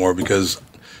talk some more because,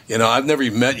 I've never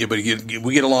even met you, but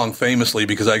we get along famously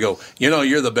because I go,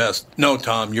 you're the best. No,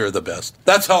 Tom, you're the best.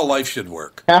 That's how life should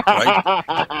work,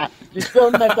 right? Just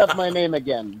don't mess up my name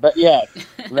again. But yes,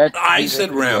 I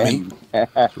said Ramy.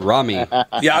 Rami.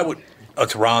 Yeah, I would. Oh,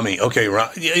 it's Rami. Okay,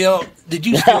 did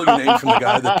you steal your name from the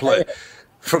guy that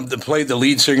played the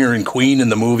lead singer in Queen in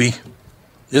the movie?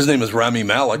 His name is Rami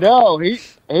Malek. No,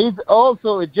 he's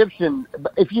also Egyptian.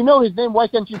 But if you know his name, why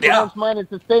can't you pronounce mine? It's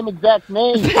the same exact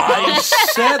name. I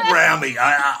said Rami.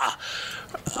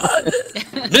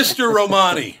 Mr.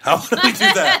 Romani. How do we do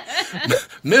that?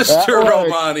 Mr.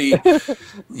 Romani,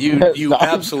 you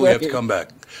absolutely have to come back.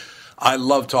 I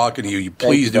love talking to you.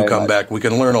 Please do come back. We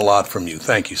can learn a lot from you.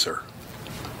 Thank you, sir.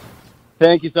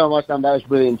 Thank you so much, Tom. That was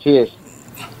brilliant. Cheers.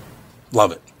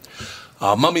 Love it.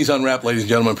 Mummies Unwrapped, ladies and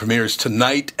gentlemen, premieres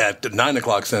tonight at 9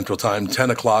 o'clock Central Time, 10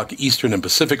 o'clock Eastern and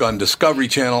Pacific on Discovery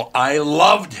Channel. I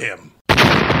loved him.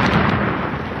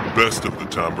 Best of the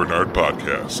Tom Bernard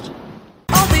Podcast.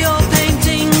 All the old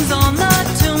paintings on the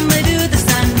tomb, they do the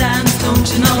sand dance,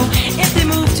 don't you know? If they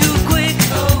move too quick,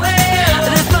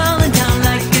 they're falling down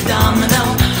like a domino.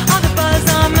 All the buzz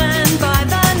are men by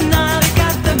the Nile, they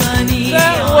got the money.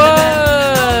 That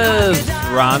was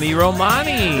Rami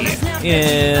Romani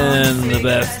in the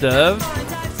best of.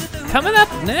 Coming up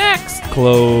next,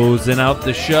 closing out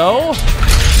the show,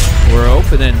 we're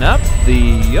opening up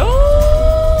the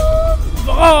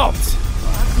vault.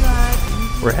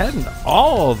 We're heading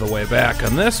all the way back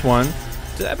on this one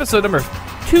to episode number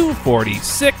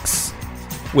 246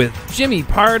 with Jimmy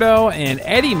Pardo and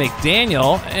Eddie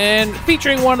McDaniel, and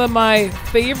featuring one of my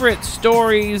favorite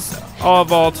stories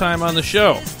of all time on the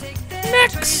show.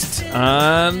 Next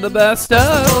on the best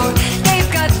of.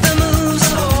 They've got the moves.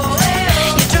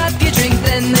 You drop your drink,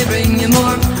 then they bring you more.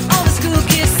 All the school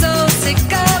kids so sick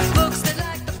of books that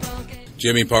like the punk.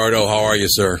 Jimmy Pardo, how are you,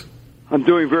 sir? I'm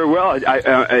doing very well.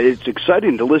 It's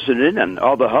exciting to listen in and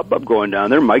all the hubbub going down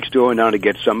there. Mike's going down to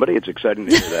get somebody. It's exciting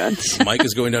to hear that. Mike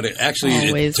is going down to...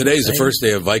 Actually, today's the first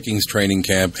day of Vikings training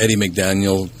camp. Eddie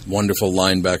McDaniel, wonderful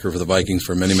linebacker for the Vikings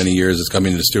for many, many years, is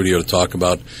coming to the studio to talk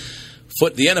about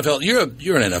the NFL.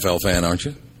 You're an NFL fan, aren't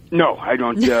you? No, I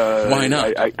don't. Why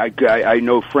not? I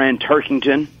know Fran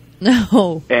Tarkington.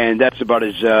 No. And that's about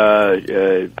as...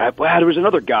 there was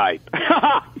another guy.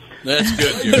 That's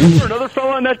good. Remember another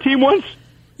fellow on that team once?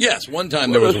 Yes, one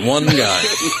time there was one guy.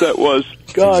 That was.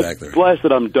 God Exactly right. blast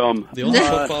it, I'm dumb. The only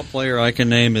football player I can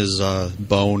name is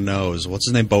Bo Knows. What's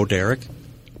his name? Bo Derek?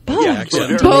 Bo Derek.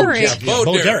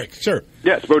 Bo Derek, sure.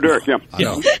 Yes, Bo Derek, yeah.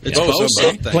 It's Bo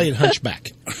something. Playing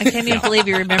Hunchback. I can't even believe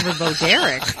you remember Bo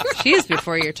Derek. She is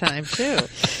before your time, too.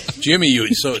 Jimmy, you're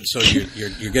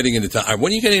getting into town.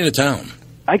 When are you getting into town?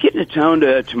 I get into town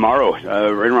tomorrow,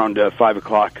 right around 5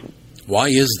 o'clock. Why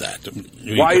is that?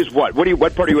 Why is what?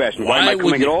 What part are you asking? Why am I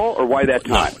coming at all, or why that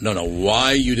time? No.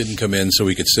 Why you didn't come in so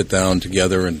we could sit down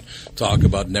together and talk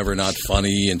about Never Not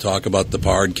Funny and talk about the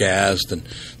podcast and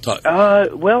talk?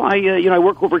 Well, I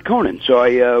work over at Conan,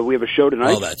 so we have a show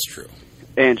tonight. Oh, that's true.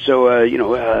 And so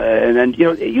and then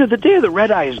the day of the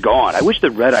red eye is gone. I wish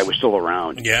the red eye was still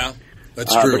around. Yeah,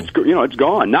 that's true. But it's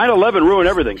gone. 9/11 ruined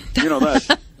everything. You know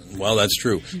that. Well, that's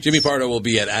true. Jimmy Pardo will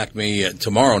be at Acme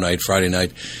tomorrow night, Friday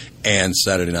night, and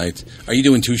Saturday night. Are you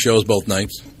doing two shows both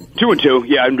nights? 2 and 2.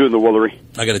 Yeah, I'm doing the Woolery.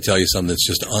 I got to tell you something that's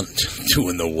just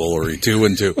doing the Woolery. 2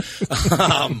 and 2.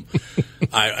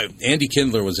 Andy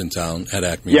Kindler was in town at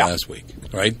Acme last week,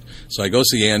 right? So I go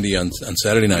see Andy on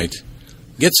Saturday night.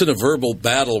 Gets in a verbal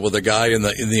battle with a guy in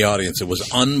the audience. It was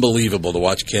unbelievable to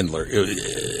watch Kindler.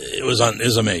 It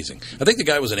was amazing. I think the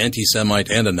guy was an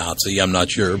anti-Semite and a Nazi. I'm not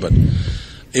sure, but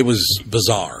it was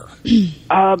bizarre.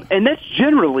 And that's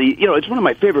generally, it's one of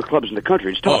my favorite clubs in the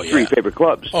country. It's top 3 favorite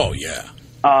clubs. Oh, yeah.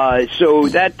 So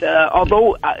that,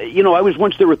 although, I was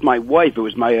once there with my wife. It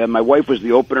was my wife was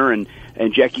the opener, and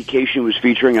Jackie Kashian was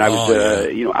featuring, and I was,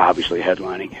 obviously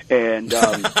headlining. And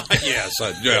yes,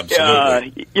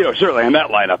 absolutely. Certainly on that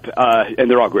lineup.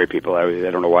 And they're all great people. I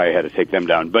don't know why I had to take them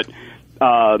down, but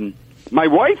my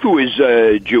wife, who is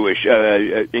Jewish,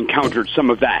 encountered some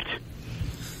of that.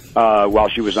 While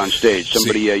she was on stage,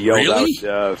 somebody yelled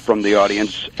out from the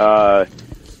audience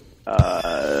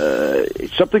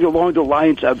something along the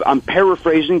lines of, I'm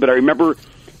paraphrasing, but I remember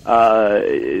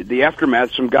the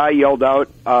aftermath. Some guy yelled out,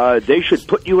 they should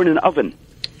put you in an oven.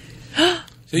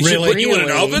 They should put you in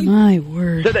an oven? My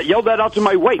word. Yelled that out to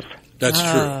my wife. That's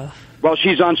true. While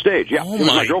she's on stage. Yeah, oh, she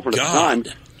was my girlfriend God. at the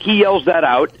time. He yells that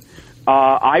out.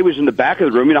 I was in the back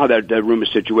of the room. You know how that room is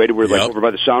situated? We're like over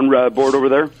by the sound board over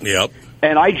there. Yep.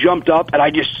 And I jumped up and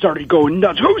I just started going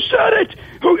nuts. Who said it?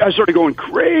 I started going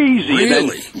crazy.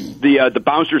 Really? And then the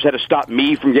bouncers had to stop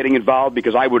me from getting involved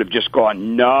because I would have just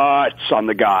gone nuts on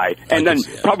the guy, and then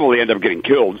probably end up getting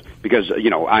killed because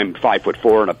I'm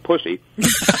 5'4" and a pussy.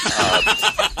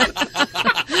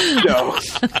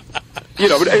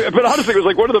 But honestly, it was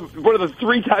like one of the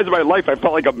 3 times in my life I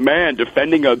felt like a man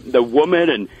defending the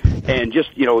woman, and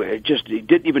just it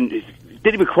didn't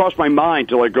even cross my mind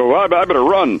to like go, I better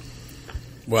run.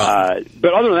 Well,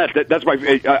 but other than that, that's my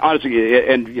honestly,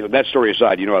 and that story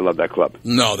aside, I love that club.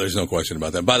 No, there's no question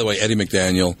about that. By the way, Eddie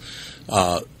McDaniel,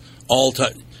 all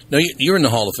time. No, you're in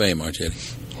the Hall of Fame, aren't you, Eddie?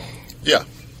 Yeah.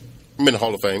 I'm in the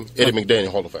Hall of Fame. Eddie McDaniel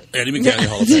Hall of Fame. Eddie McDaniel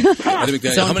Hall of Fame. Eddie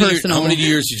McDaniel. How many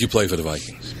years did you play for the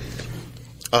Vikings?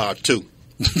 2.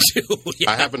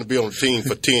 I happened to be on the team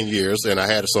for 10 years, and I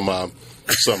had some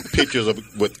pictures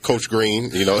with Coach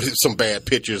Green, some bad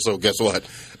pictures. So guess what?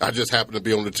 I just happened to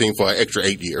be on the team for an extra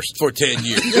 8 years. For 10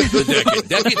 years. A decade.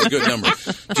 Decade's a good number.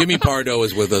 Jimmy Pardo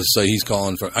is with us. He's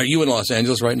calling from. Are you in Los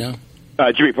Angeles right now?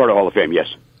 Jimmy Pardo Hall of Fame, yes.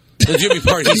 The Jimmy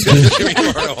Pardo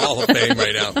Hall of Fame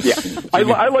right now. Yeah,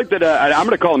 I like that. I'm going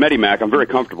to call him Eddie Mac. I'm very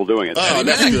comfortable doing it. Oh,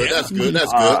 that's good. That's good.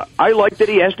 That's good. I like that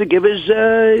he has to give his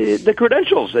the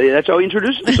credentials. That's how he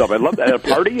introduces himself. I love that at a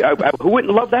party. Who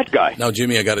wouldn't love that guy? Now,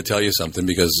 Jimmy, I got to tell you something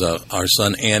because our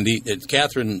son Andy,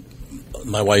 Catherine,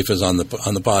 my wife is on the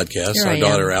podcast. Here our I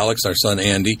daughter am. Alex, our son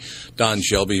Andy, Don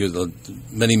Shelby, who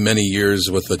many years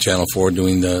with the Channel 4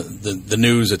 doing the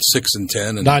news at 6 and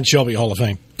 10. And Don Shelby Hall of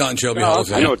Fame. Don Shelby Hall of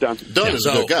Fame. I know Don. Don is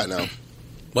a good guy now.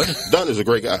 What? Don is a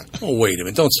great guy. Oh, wait a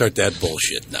minute. Don't start that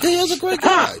bullshit now. He is a great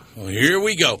guy. Well, here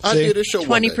we go. I did a show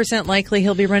 20% likely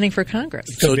he'll be running for Congress.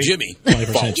 So, Jimmy,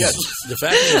 20% yes, the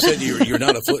fact that you said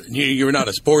you're not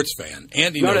a sports fan.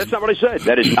 Andy No, knows. that's not what I said.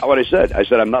 That is not what I said. I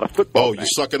said I'm not a football fan. You're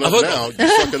sucking up now. You're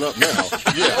sucking up now.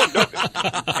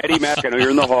 Yeah. Eddie Mac, I know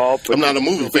you're in the hall. I'm not a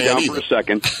movie fan down either. for a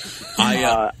second.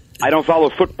 I don't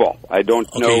follow football. I don't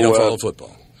know. Okay, you don't follow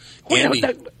football. Well, Andy,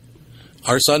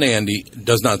 our son Andy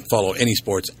does not follow any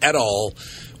sports at all.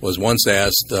 Was once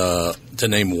asked to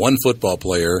name one football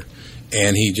player,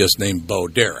 and he just named Bo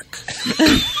Derek.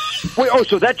 Wait,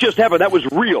 so that just happened. That was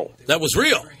real. That was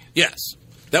real. Yes,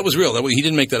 that was real. He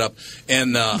didn't make that up.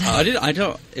 And I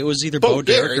don't. It was either Bo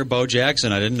Derek or Bo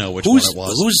Jackson. I didn't know which one it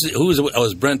was. Who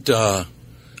was Brent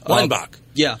Weinbach?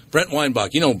 Yeah, Brent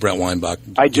Weinbach. You know Brent Weinbach.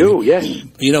 I do. Yes.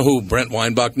 You know who Brent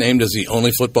Weinbach named as the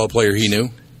only football player he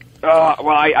knew? Well,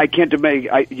 I can't make.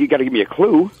 You got to give me a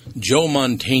clue. Joe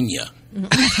Montana.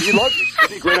 You love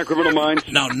Great on Criminal Minds.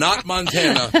 No, not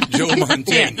Montana. Joe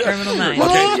Montana. Yeah, Criminal Minds.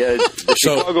 Okay, the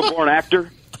Chicago-born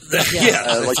actor.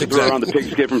 Like to throw around the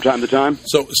pigskin from time to time.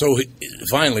 So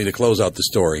finally, to close out the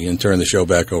story and turn the show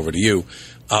back over to you,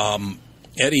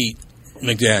 Eddie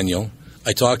McDaniel.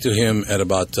 I talked to him at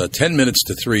about 10 minutes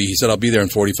to 3. He said, I'll be there in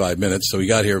 45 minutes. So he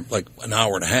got here like an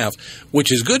hour and a half,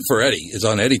 which is good for Eddie. It's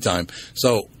on Eddie time.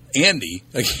 So Andy,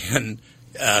 again,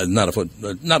 not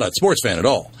a sports fan at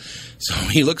all. So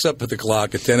he looks up at the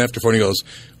clock at 10 after 4 and he goes,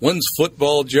 when's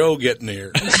Football Joe getting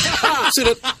here? See,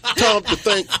 Tom,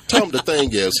 the thing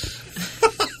is,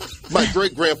 my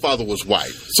great-grandfather was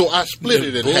white, so I split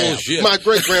it in half. My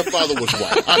great-grandfather was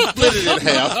white. I split it in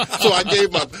half, so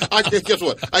guess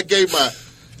what? I gave my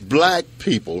black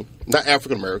people, not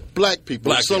African-American, black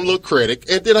people some little credit,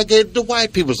 and then I gave the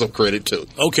white people some credit, too.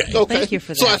 Okay. Thank you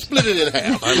for that. So I split it in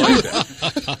half. I like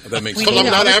that. That makes sense. Because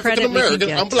I'm not African-American,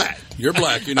 I'm black. You're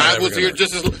black. You're not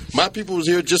my people was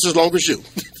here just as long as you.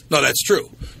 No, that's true.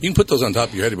 You can put those on top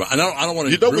of your head. I don't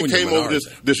want to ruin we came your over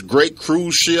this great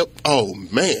cruise ship. Oh,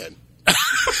 man.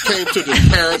 Came to this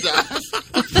paradise.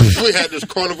 We had this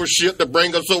carnival ship to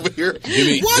bring us over here.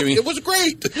 Jimmy, it was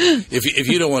great. If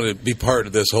you don't want to be part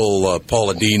of this whole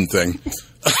Paula Deen thing.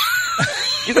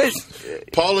 You guys,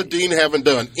 Paula Deen haven't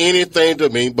done anything to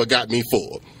me but got me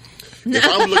full. If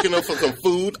I'm looking up for some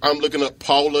food, I'm looking up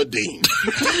Paula Deen.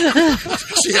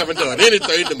 She haven't done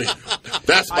anything to me.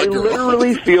 That's my girl. I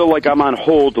literally feel like I'm on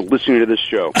hold listening to this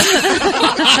show.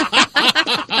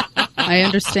 I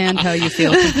understand how you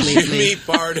feel completely. Jimmy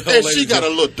Pardo. And she got a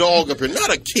little dog up here.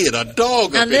 Not a kid, a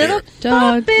dog up here. A little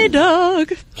puppy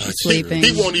dog. Sleeping.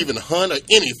 He won't even hunt or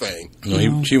anything.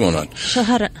 No, she won't hunt. She'll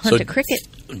hunt a cricket.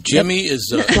 Jimmy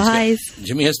is... flies.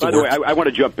 Jimmy has to By the way, I want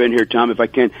to jump in here, Tom, if I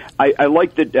can. I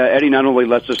like that Eddie not only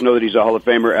lets us know that he's a Hall of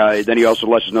Famer, then he also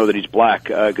lets us know that he's black,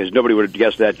 because nobody would have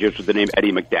guessed that just with the name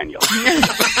Eddie McDaniel.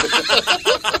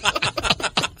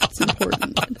 It's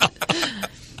important.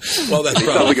 Well, that's he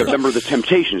sounds like a member of the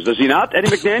Temptations, does he not, Eddie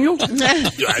McDaniel?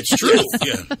 That's true.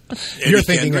 Yeah. You're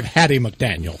thinking of Hattie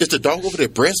McDaniel. Is the dog over there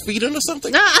breastfeeding or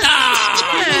something?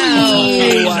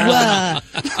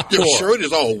 Your shirt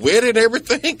is all wet and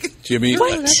everything. Jimmy,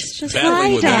 That's just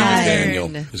battling with iron. Eddie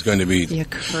McDaniel is going to be... You're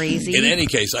crazy. In any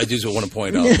case, I just want to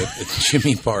point out that it's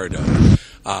Jimmy Pardo.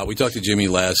 We talked to Jimmy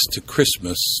last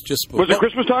Christmas. Was it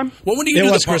Christmas time? Well, when do you It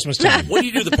do was the Christmas time. When do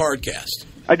you do the podcast?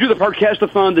 I do the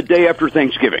Podcastathon the day after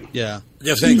Thanksgiving. Yeah.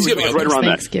 Yeah, Thanksgiving. Right around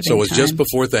that. So it was just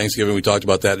before Thanksgiving. We talked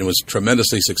about that, and it was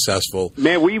tremendously successful.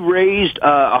 Man, we raised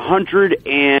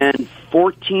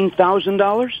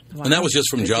 $114,000. And that was just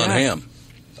from John Hamm.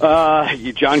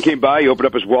 John came by. He opened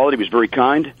up his wallet. He was very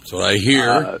kind. That's what I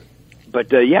hear.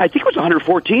 But yeah, I think it was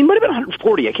 114. Might have been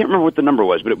 140. I can't remember what the number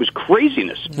was, but it was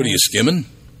craziness. What are you, skimming?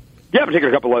 Yeah, I'm taking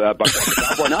a couple of bucks off the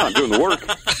top. Why not? I'm doing the work.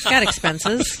 It's got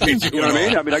expenses. You know what I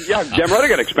mean? Damn right I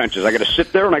got expenses. I got to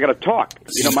sit there and I got to talk.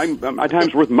 You know, my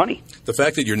time's worth money. The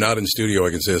fact that you're not in studio, I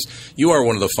can say this. You are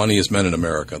one of the funniest men in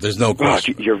America. There's no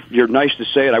question. You're nice to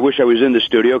say it. I wish I was in the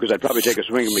studio because I'd probably take a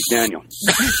swing at McDaniel.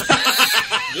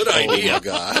 Good idea. Oh, my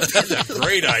God. That's a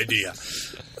great idea.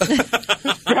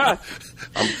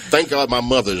 Thank God my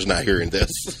mother's not hearing this.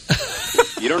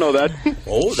 You don't know that.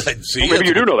 Oh, see. Maybe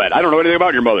you do know that. I don't know anything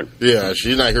about your mother. Yeah,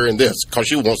 she's not hearing this because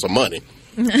she wants some money.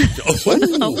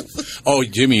 Oh,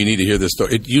 Jimmy, you need to hear this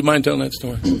story. Do you mind telling that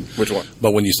story? Which one?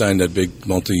 But when you signed that big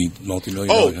multi-million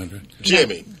dollar contract.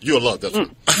 Jimmy, you'll love this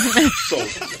one. So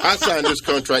I signed this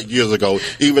contract years ago,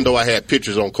 even though I had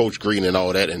pictures on Coach Green and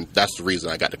all that, and that's the reason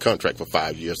I got the contract for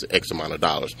 5 years, X amount of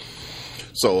dollars.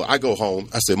 So I go home.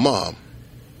 I said, Mom,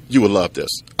 you will love this.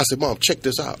 I said, Mom, check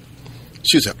this out.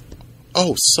 She said,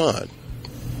 oh, son,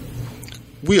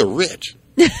 we are rich.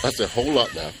 I said, hold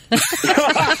up now.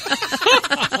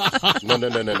 No.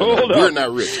 We're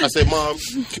not rich. I said, Mom,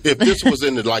 if this was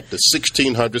in the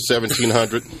 1600,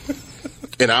 1700,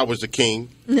 and I was the king,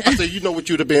 I said, you know what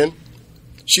you'd have been?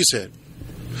 She said,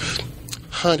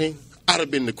 honey, I'd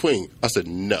have been the queen. I said,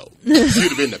 no. You'd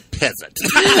have been the peasant.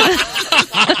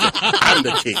 I'm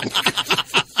the king.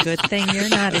 Good thing you're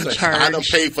not in charge. I done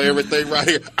paid for everything right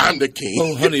here. I'm the king.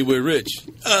 Oh, honey, we're rich.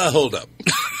 Hold up.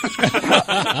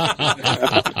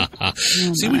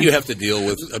 See what you have to deal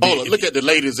with. Look at the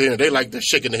ladies in. They like they're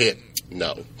shaking their head.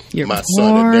 No, my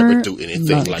son would never do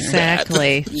anything like that.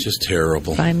 Exactly. It's just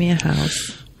terrible. Buy me a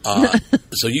house.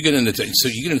 So you get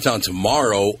into town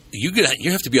tomorrow. You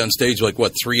have to be on stage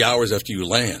 3 hours after you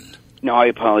land. No, I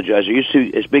apologize. Are you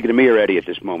speaking to me or Eddie at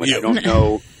this moment? I don't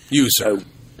know. You, sir.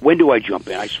 When do I jump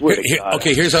in? I swear to God.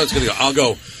 Okay, here's how it's going to go. I'll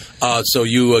go. So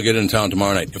you get in town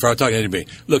tomorrow night. If I were talking to anybody,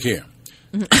 look here.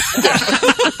 That's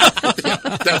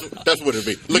what it'd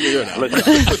be. Look at here now.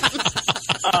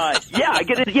 I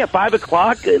get it. Yeah, 5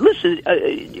 o'clock. Listen,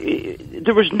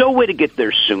 there was no way to get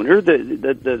there sooner.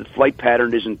 The flight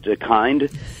pattern isn't kind.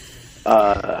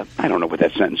 I don't know what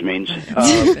that sentence means.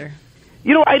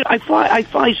 You know, I fly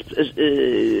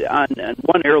on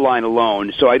one airline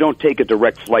alone, so I don't take a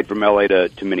direct flight from L.A.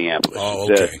 to Minneapolis. Oh,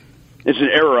 okay. It's an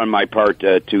error on my part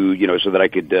so that I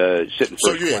could sit in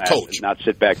first class and not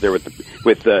sit back there with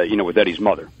Eddie's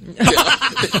mother.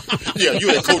 Yeah, you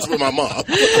ain't coach with my mom.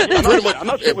 I'm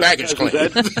not sitting with baggage claim.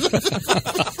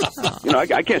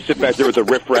 I can't sit back there with the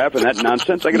riffraff and that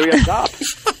nonsense. I got to be on top.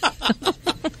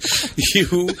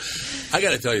 I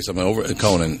got to tell you something. Over at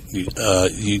Conan, you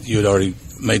had already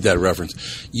made that reference.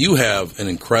 You have an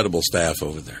incredible staff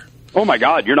over there. Oh my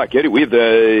God, you're not kidding. We have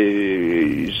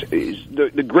the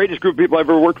greatest group of people I've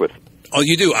ever worked with. Oh,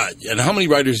 you do? And how many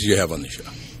writers do you have on the show?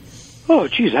 Oh,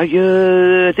 geez, I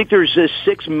think there's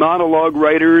 6 monologue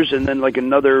writers and then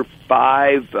another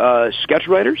 5 sketch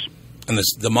writers. And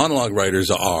the monologue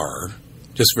writers are,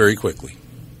 just very quickly.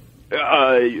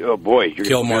 Oh boy, you're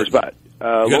Kilmartin.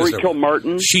 Lori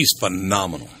Kilmartin. She's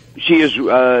phenomenal. She is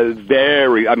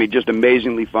just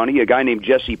amazingly funny. A guy named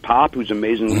Jesse Pop, who's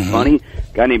amazingly funny.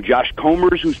 A guy named Josh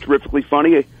Comers, who's terrifically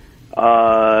funny.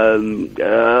 I'm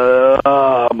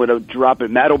going to drop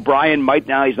it. Matt O'Brien might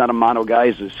now. He's not a mono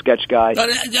guy. He's a sketch guy. I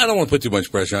don't want to put too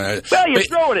much pressure on it. Well, you're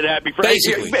throwing it at me, Frank.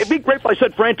 It'd be great if I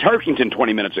said Fran Tarkington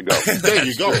 20 minutes ago. There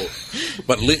you go.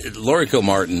 But Lori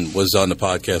Kilmartin was on the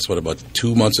podcast, about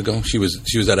 2 months ago? She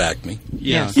was at Acme.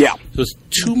 Yeah. Yeah. It was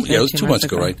 2 months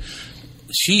ago, right?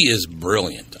 She is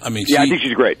brilliant. I mean, I think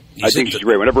she's great. She's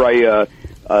great. Whenever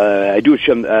I do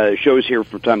shows here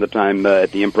from time to time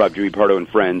at the Improv, Jimmy Pardo and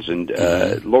Friends, and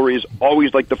Lori is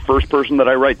always the first person that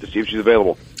I write to see if she's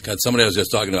available. God, somebody I was just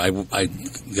talking to,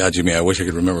 God, Jimmy, I wish I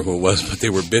could remember who it was, but they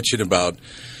were bitching about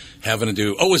having to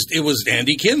do. Oh, it was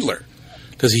Andy Kindler.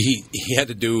 Because he had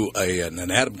to do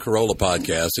an Adam Carolla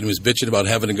podcast, and he was bitching about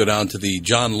having to go down to the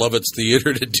John Lovitz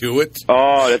Theater to do it.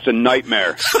 Oh, that's a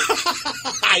nightmare.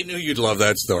 I knew you'd love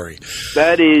that story.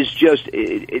 That is just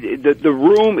the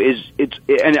room is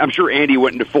and I'm sure Andy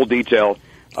went into full detail.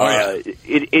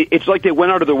 It's like they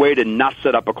went out of their way to not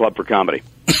set up a club for comedy.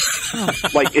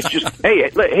 It's just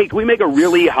hey, can we make a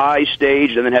really high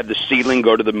stage and then have the ceiling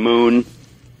go to the moon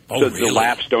so the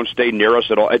laughs don't stay near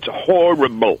us at all? It's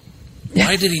horrible.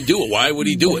 Why did he do it? Why would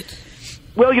he do it?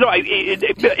 Well,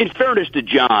 in fairness to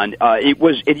John, it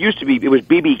was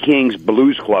B.B. King's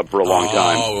Blues Club for a long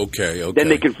time. Oh, okay. Then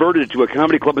they converted it to a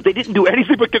comedy club, but they didn't do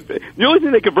anything but the only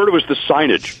thing they converted was the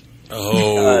signage.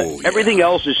 Oh, everything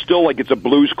else is still it's a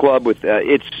blues club with I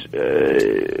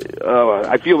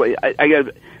feel like I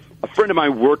got a friend of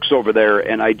mine works over there,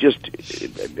 and I just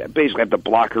basically have to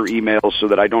block her emails so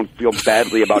that I don't feel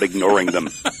badly about ignoring them.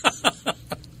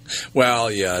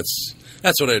 Well, yeah,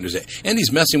 that's what I understand.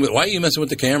 Andy's messing with. Why are you messing with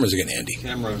the cameras again, Andy?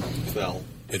 Camera fell.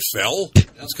 It fell?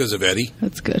 That's because of Eddie.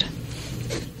 That's good.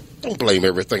 Don't blame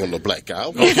everything on the black guy. I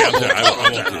won't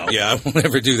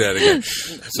ever do that again.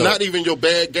 So, not even your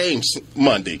bad games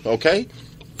Monday, okay?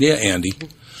 Yeah, Andy.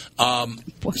 So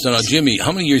now, Jimmy,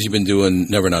 how many years you been doing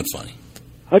Never Not Funny?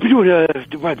 I've been doing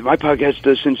my podcast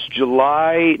since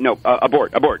July. No,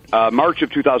 abort. March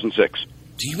of 2006.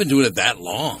 You've been doing it that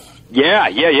long? Yeah.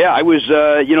 I was,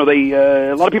 a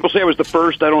lot of people say I was the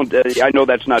first. I know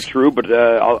that's not true, but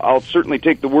I'll certainly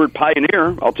take the word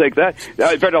pioneer. I'll take that.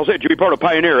 In fact, I'll say it. You be part of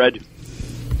Pioneer, Ed.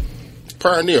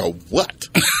 Pioneer what?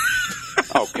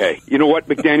 Okay. You know what,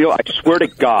 McDaniel? I swear to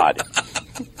God.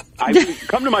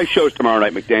 Come to my shows tomorrow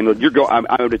night, McDaniel. I'm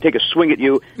going to take a swing at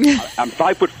you. I'm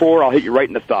 5'4". I'll hit you right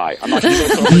in the thigh. I'm not.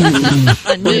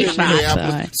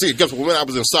 See, guess what? When I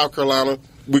was in South Carolina,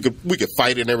 we could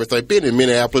fight and everything. Being in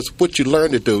Minneapolis, what you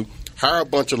learn to do, hire a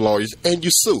bunch of lawyers and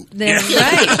you sue. That's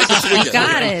right. You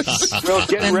got it. Well,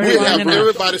 we have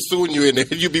everybody suing you in there.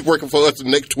 You'll be working for us in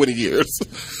the next 20 years.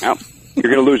 Well,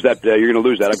 you're going to lose that.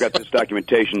 I've got this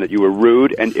documentation that you were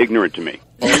rude and ignorant to me.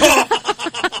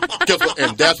 Guess what?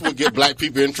 And that's what get black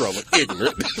people in trouble.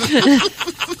 Ignorant.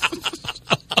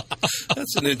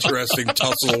 That's an interesting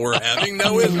tussle we're having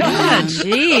now, isn't it?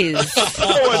 Jeez. So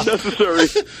unnecessary.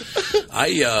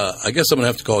 I guess I'm going to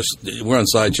have to call. We're on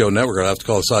Sideshow Network. I'll have to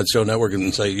call Sideshow Network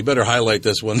and say, you better highlight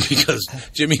this one because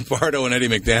Jimmy Pardo and Eddie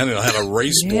McDaniel had a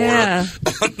race war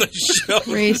on the show.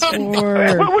 Race war.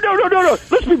 No.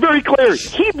 Let's be very clear.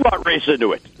 He brought race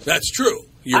into it. That's true.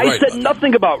 I said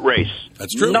nothing about race.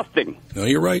 That's true. Nothing. No,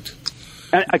 you're right.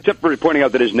 Except for pointing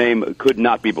out that his name could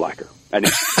not be blacker. Hey,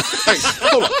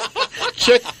 hold on.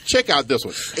 Check out this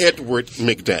one. Edward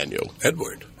McDaniel.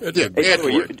 Edward.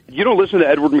 Edward. You don't listen to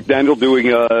Edward McDaniel doing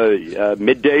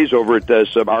middays over at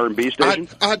some R&B station?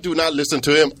 I do not listen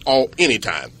to him any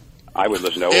time. I would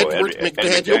listen to Edward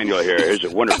McDaniel here. Is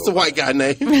it wonderful? That's a white guy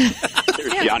name.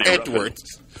 Edward.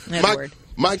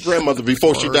 My grandmother,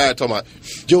 before she died, told me,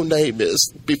 your name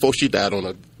is, before she died on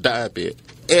a diabet,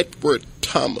 Edward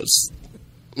Thomas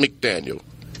McDaniel.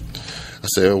 I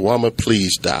said, woman,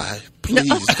 please die. Please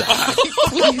die.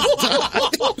 Please die.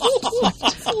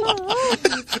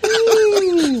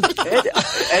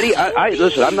 Eddie,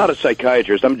 listen, I'm not a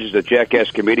psychiatrist. I'm just a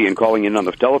jackass comedian calling in on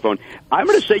the telephone. I'm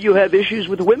going to say you have issues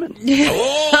with women.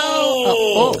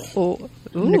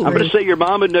 I'm going to say your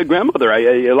mom and grandmother.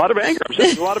 A lot of anger. I'm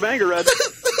saying a lot of anger, Ed.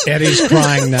 Eddie's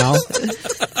crying now.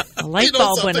 A light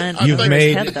bulb went on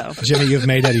Jimmy, head, you've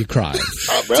made Eddie cry.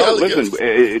 Well, listen,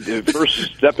 the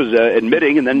first step is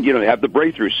admitting, and then, have the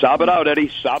breakthrough. Sob it out, Eddie.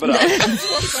 Sob it out.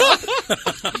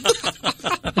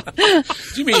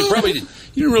 Jimmy, you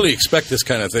didn't really expect this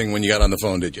kind of thing when you got on the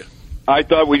phone, did you? I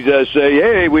thought we'd say,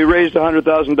 hey, we raised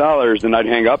 $100,000, and I'd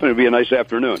hang up, and it'd be a nice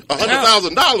afternoon.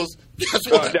 $100,000? Guess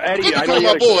what? Eddie, I know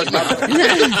my boys now.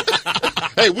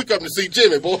 Hey, we come to see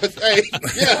Jimmy, boys. Hey,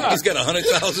 yeah. He's got $100,000.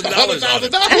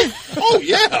 $100,000? Oh,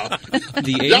 yeah.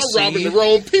 Y'all robbing the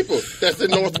wrong people. That's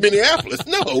in North Minneapolis.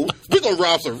 No, we're going to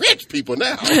rob some rich people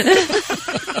now.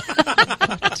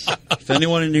 If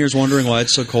anyone in here is wondering why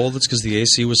it's so cold, it's because the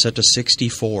AC was set to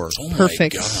 64. Oh,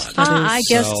 perfect. My I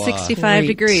guess 65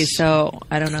 degrees, so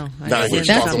I don't know. That's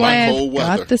why I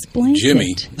got this blanket.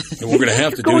 Jimmy, we're going to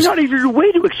have to do... Going out of your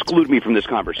way to exclude me from this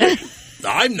conversation.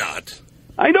 I'm not.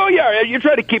 I know you are. You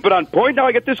try to keep it on point. Now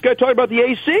I got this guy talking about the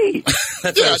AC.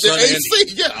 That's the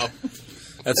AC, yeah.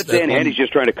 That's Andy's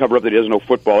just trying to cover up that he doesn't know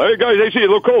football. Hey, guys, AC, a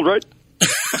little cold, right?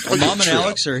 Mom and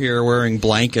Alex are here wearing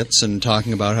blankets and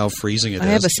talking about how freezing it is. I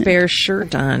have a spare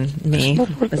shirt on me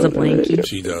as a blanket.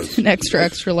 She does. An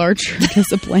extra large shirt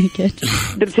as a blanket.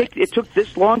 It took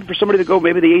this long for somebody to go,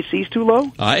 maybe the AC's too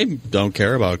low? I don't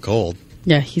care about cold.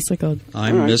 Yeah, he's like a...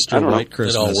 I'm Mr. White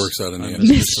Christmas. It all works out in the end.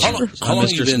 How long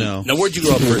have you been? Snow. Now, where'd you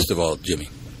grow up, first of all, Jimmy?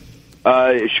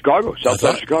 Chicago, South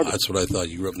side of Chicago. That's what I thought.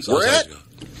 You grew up in South side of Chicago.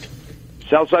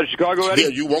 South side of Chicago, Eddie? Yeah,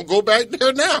 you won't go back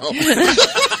there now.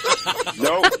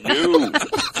 No.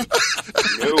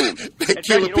 They're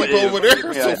killing people over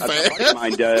there so fast.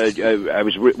 I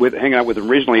was hanging out with him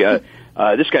recently.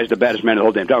 This guy's the baddest man in the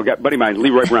whole damn town. Got buddy of mine,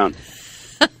 Leroy Brown.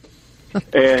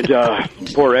 And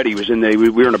poor Eddie was we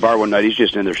were in a bar one night. He's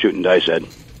just in there shooting dice, Ed.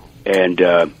 And,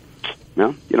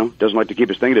 doesn't like to keep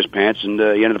his thing in his pants, and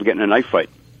he ended up getting in a knife fight.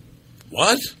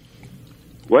 What?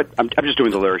 What? I'm just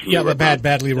doing the lyrics. Yeah, the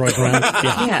bad Leroy Brown.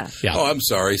 Yeah. Oh, I'm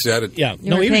sorry. See, yeah.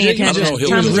 No, he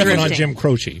was ripping on Jim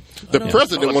Croce. The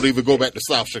president won't even go back to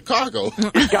South Chicago.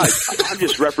 Guys, I'm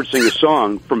just referencing a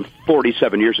song from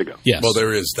 47 years ago. Yes. Well,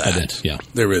 there is that. Yeah.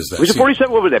 There is that. Was it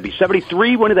 47? What would that be?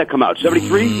 73? When did that come out?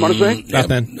 73, want to say? Yeah,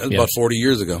 about 40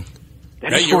 years ago.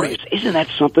 That is 40. Isn't that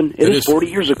something? It is 40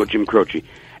 years ago, Jim Croce.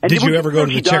 And Did you ever go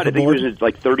to the died, checkerboard? I think he was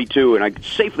like 32, and I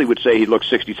safely would say he looked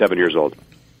 67 years old.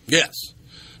 Yes.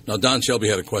 Now, Don Shelby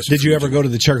had a question. Did you ever go to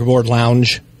the checkerboard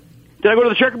lounge? Did I go to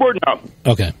the checkerboard? No.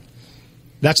 Okay.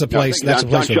 That's a place. That's a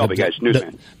place Don Shelby, guys,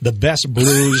 newsman. The best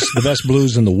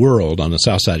blues in the world on the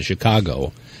south side of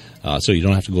Chicago. So you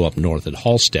don't have to go up north at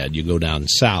Halstead. You go down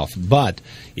south. But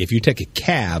if you take a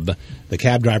cab, the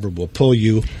cab driver will pull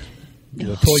you.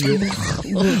 We'll pull you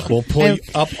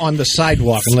up on the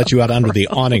sidewalk and let you out under the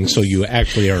awning, so you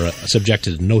actually are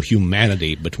subjected to no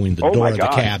humanity between the door of the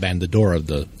cab and the door of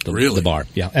the bar.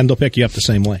 Yeah, and they'll pick you up the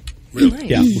same way. Really?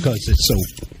 Yeah, because it's so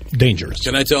dangerous.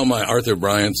 Can I tell my Arthur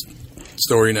Bryant's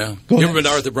story now? You ever been to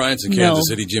Arthur Bryant's in Kansas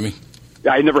City, Jimmy?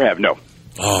 I never have, no.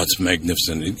 Oh, it's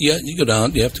magnificent. Yeah, you go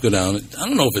down. You have to go down. I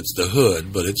don't know if it's the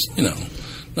hood, but it's,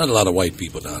 not a lot of white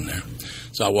people down there.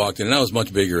 So I walked in, and I was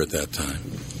much bigger at that time.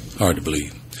 Hard to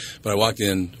believe. But I walked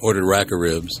in, ordered a rack of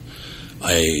ribs.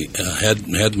 I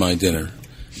had my dinner,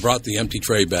 brought the empty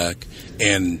tray back,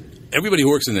 and everybody who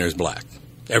works in there is black.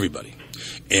 Everybody.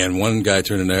 And one guy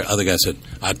turned in there, other guy said,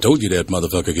 "I told you that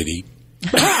motherfucker could eat."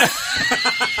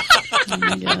 Oh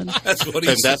my God. That's what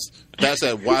he said. That's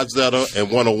at Wayzata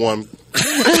and 101.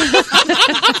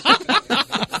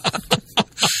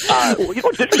 You know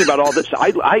what's interesting about all this?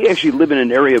 I actually live in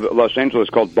an area of Los Angeles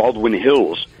called Baldwin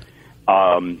Hills.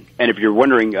 And if you're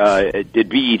wondering, did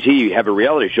BET have a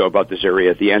reality show about this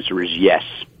area? The answer is yes.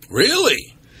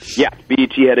 Really? Yeah,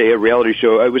 BET had a reality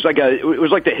show. It was like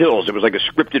The Hills. It was like a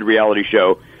scripted reality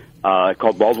show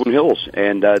called Baldwin Hills,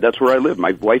 and that's where I live.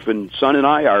 My wife and son and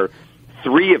I are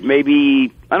 3 of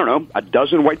maybe, I don't know, a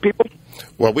dozen white people.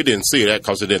 Well, we didn't see that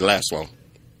because it didn't last long.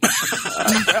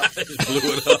 Blew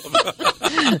it up.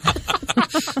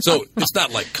 So it's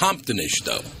not like Compton-ish,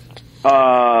 though.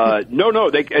 No.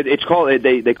 They call it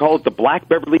the Black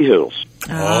Beverly Hills.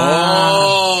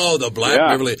 Oh, the Black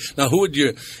Beverly. Now, who would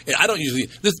you? I don't usually.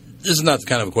 This is not the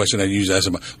kind of a question I usually ask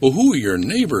about. Well, who are your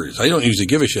neighbors? I don't usually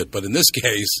give a shit, but in this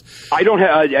case, I don't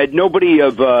have nobody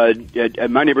of my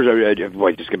neighbors.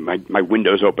 Just get my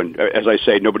windows open, as I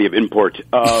say. Nobody of import.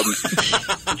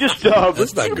 That's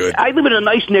not good. I live in a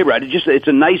nice neighborhood. It's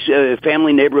a nice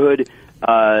family neighborhood.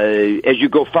 As you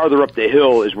go farther up the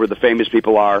hill is where the famous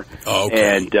people are. Oh,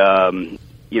 okay. And,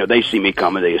 they see me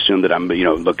coming. They assume that I'm,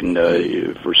 looking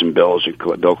for some bills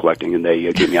or bill collecting, and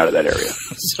they get me out of that area.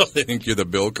 So they think you're the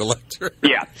bill collector?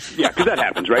 Yeah, because that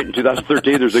happens, right? In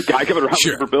 2013, there's a guy coming around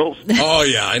for bills. Oh,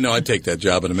 yeah, I know. I'd take that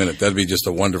job in a minute. That'd be just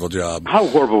a wonderful job. How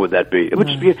horrible would that be? It would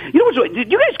just be. Did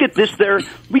you guys get this there?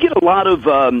 We get a lot of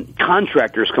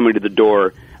contractors coming to the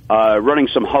door. Running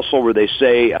some hustle where they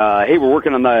say, hey, we're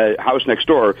working on the house next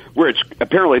door, where it's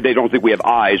apparently they don't think we have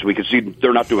eyes. We can see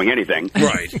they're not doing anything.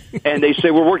 Right. And they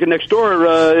say, we're working next door.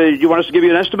 You want us to give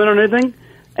you an estimate on anything?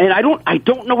 And I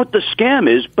don't know what the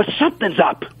scam is, but something's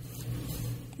up.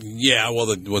 Yeah,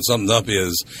 well, what something's up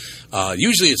is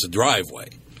usually it's a driveway.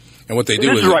 And what they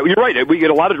do is... Right. You're right. We get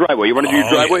a lot of driveway. You want to do your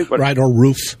driveway? Yeah. Right, or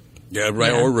roof. Yeah,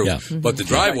 right, or roof. Yeah. But the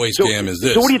driveway scam is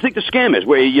this. So what do you think the scam is?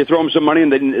 Where you throw them some money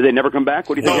and they never come back?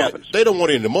 What do you think happens? They don't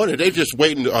want any money. They're just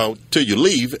waiting till you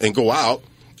leave and go out,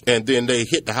 and then they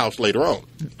hit the house later on.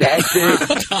 That's it.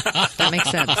 That makes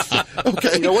sense.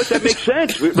 Okay. You know what? That makes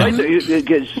sense, right?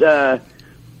 Because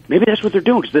maybe that's what they're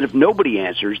doing. Because then if nobody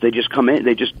answers, they just come in.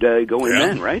 They just go in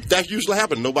then, right? That usually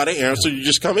happens. Nobody answers. You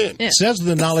just come in. Yeah. Says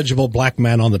the knowledgeable black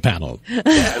man on the panel. Yeah,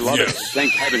 I love it.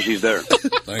 Thank heaven she's there.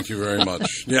 Thank you very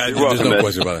much. Yeah, You're there's welcome, no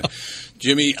question about it.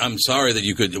 Jimmy, I'm sorry that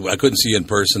I couldn't see you in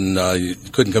person. You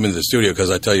couldn't come into the studio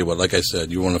because I tell you what, like I said,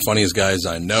 you're one of the funniest guys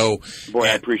I know. Boy,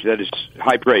 I appreciate that. It's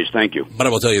high praise. Thank you. But I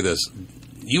will tell you this.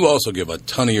 You also give a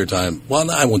ton of your time. Well,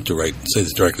 I won't say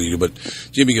this directly to you, but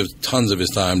Jimmy gives tons of his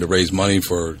time to raise money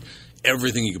for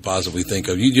everything you could possibly think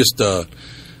of. You just,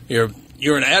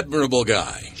 you're an admirable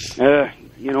guy.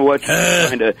 You know what?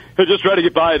 Just trying to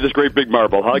get by this great big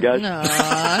marble, huh, guys?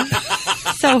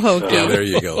 So hokey. Yeah, there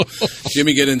you go.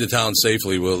 Jimmy, get into town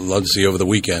safely. We'll love to see you over the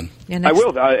weekend. I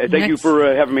will. Thank you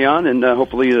for having me on, and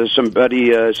hopefully some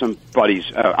buddies.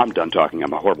 I'm done talking.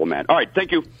 I'm a horrible man. All right,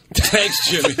 thank you. Thanks,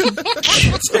 Jimmy.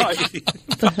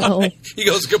 He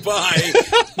goes, goodbye.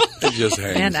 He just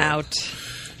hangs and up. out.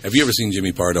 Have you ever seen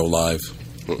Jimmy Pardo live?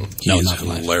 He's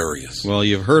hilarious. Well,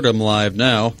 you've heard him live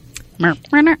now. Well,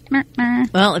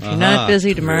 if you're not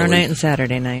busy tomorrow night and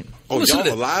Saturday night. Oh, y'all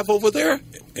alive over there?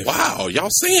 Wow, y'all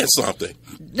saying something.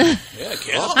 Yeah,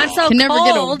 I'm so Can cold. never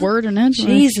get a word in edgewise.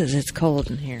 Jesus, it's cold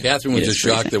in here. Catherine was just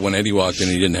shocked that when Eddie walked in,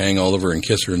 he didn't hang all over and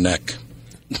kiss her neck.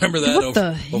 Remember that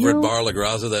over at Bar La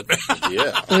Graza?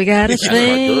 Yeah. We got a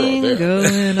thing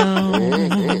going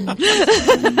on.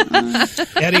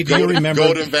 Eddie, do you remember?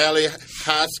 Golden Valley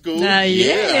High school. Yeah.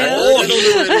 Yeah.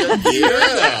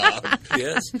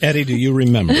 Yes. Eddie, do you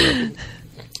remember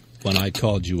when I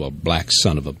called you a black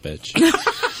son of a bitch?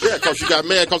 Yeah, because you got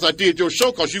mad because I did your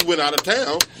show because you went out of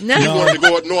town. No. You wanted to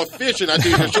go up North Fishing. I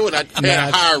did your show and I had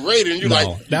a higher rating. You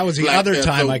that was the black other man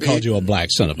time so I big. called you a black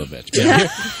son of a bitch.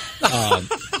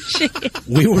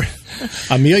 We were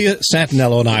Amelia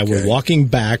Santinello and I were walking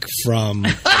back from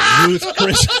Ruth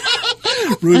Chris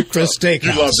Steakhouse.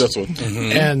 You love this one.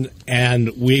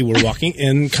 And we were walking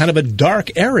in kind of a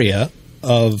dark area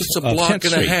of It's a block 10th and a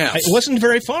Street. half. It wasn't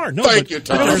very far. No, Thank you,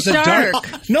 Tom. But there was a dark.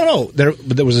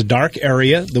 There was a dark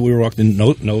area that we were walking.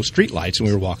 No street lights, and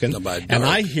we were walking. And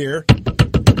I hear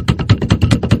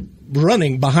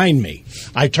running behind me.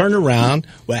 I turn around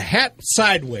with a hat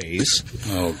sideways.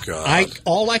 Oh God!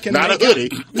 All I can make a hoodie.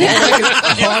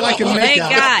 All I can make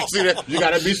out. See that? You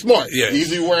got to be smart. Yeah.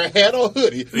 Either you wear a hat or a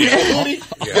hoodie. You wear a hoodie,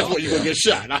 guess what? You're gonna get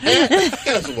shot. A hat,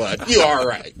 guess what? You all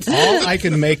right? All I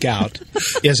can make out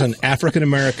is an African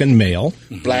American male,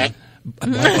 black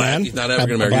man. He's not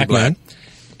African American. He's black.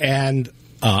 And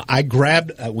I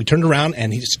grabbed. We turned around,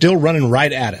 and he's still running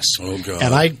right at us. Oh God!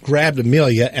 And I grabbed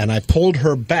Amelia, and I pulled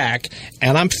her back,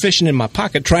 and I'm fishing in my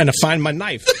pocket trying to find my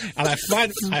knife. And I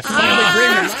finally bring He's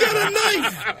got a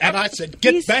knife. And I said,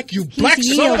 "Get back, you black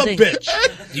son of a bitch!"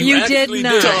 You did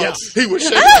not. Yes. He was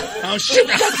shaking. Oh shit!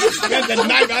 Get the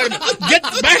knife! Get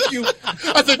back, you!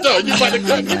 I said, "No, you about to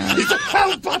cut me." He said,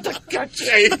 "I'm about to cut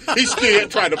you." He's scared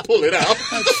trying to pull it out.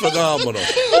 That's phenomenal.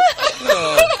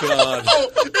 Oh God! Oh,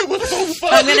 it was so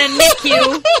funny. I'm going to nick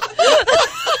you.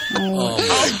 Oh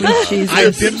my God! Jesus.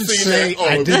 I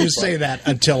didn't say that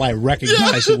until I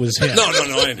recognized it was him. No,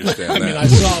 I understand I that. mean, I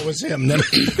saw it was him. Then I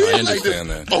understand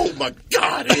that. Oh my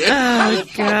God! Oh,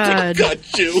 God.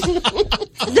 Got you.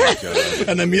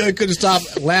 And Amelia couldn't stop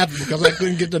laughing because I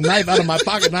couldn't get the knife out of my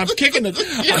pocket, and I'm kicking it.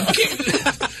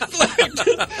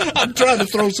 I'm trying to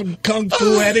throw some kung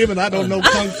fu at him, and I don't know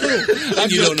kung fu. I'm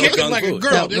You just don't know kicking kung like fu. a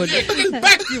girl. That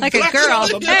Back, you Like a black girl.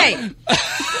 son of a- Hey.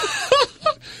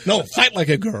 No, fight like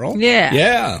a girl. Yeah.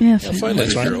 Yeah. Yeah, Fight like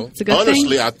a girl. It's a good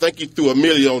Honestly, thing. I think he threw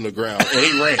Amelia on the ground and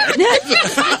he ran.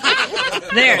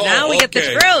 There, now we get the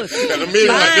okay. truth. And Amelia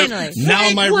Finally.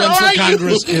 Now my Where run for are you?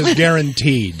 Congress is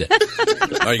guaranteed.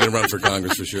 Are you going to run for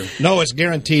Congress for sure? No, it's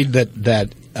guaranteed that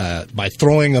by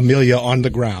throwing Amelia on the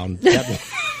ground, that will,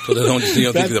 So they don't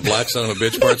think the black son of a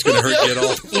bitch part's going to hurt you at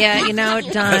all? Yeah, you know,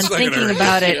 Don, That's not gonna thinking hurt.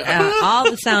 about it, all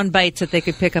the sound bites that they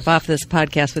could pick up off this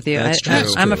podcast with you, That's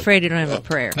true. I'm afraid you don't have a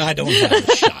prayer. I don't have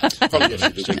a shot. Oh, yes,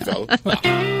 you do, big fella.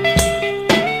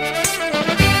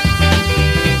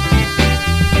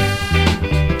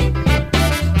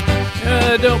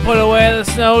 Don't put away the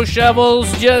snow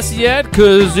shovels just yet,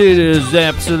 because it is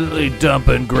absolutely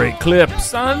dumping great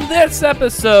clips on this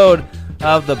episode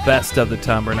of the Best of the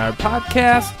Tom Bernard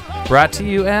Podcast, brought to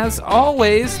you as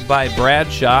always by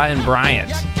Bradshaw and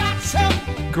Bryant.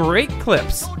 Great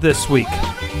clips this week.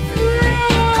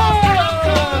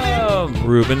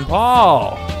 Reuben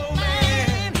Paul,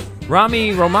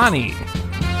 Rami Romani,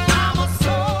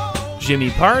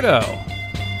 Jimmy Pardo,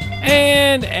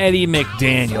 and Eddie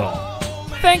McDaniel.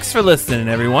 Thanks for listening,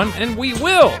 everyone, and we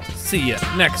will see you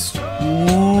next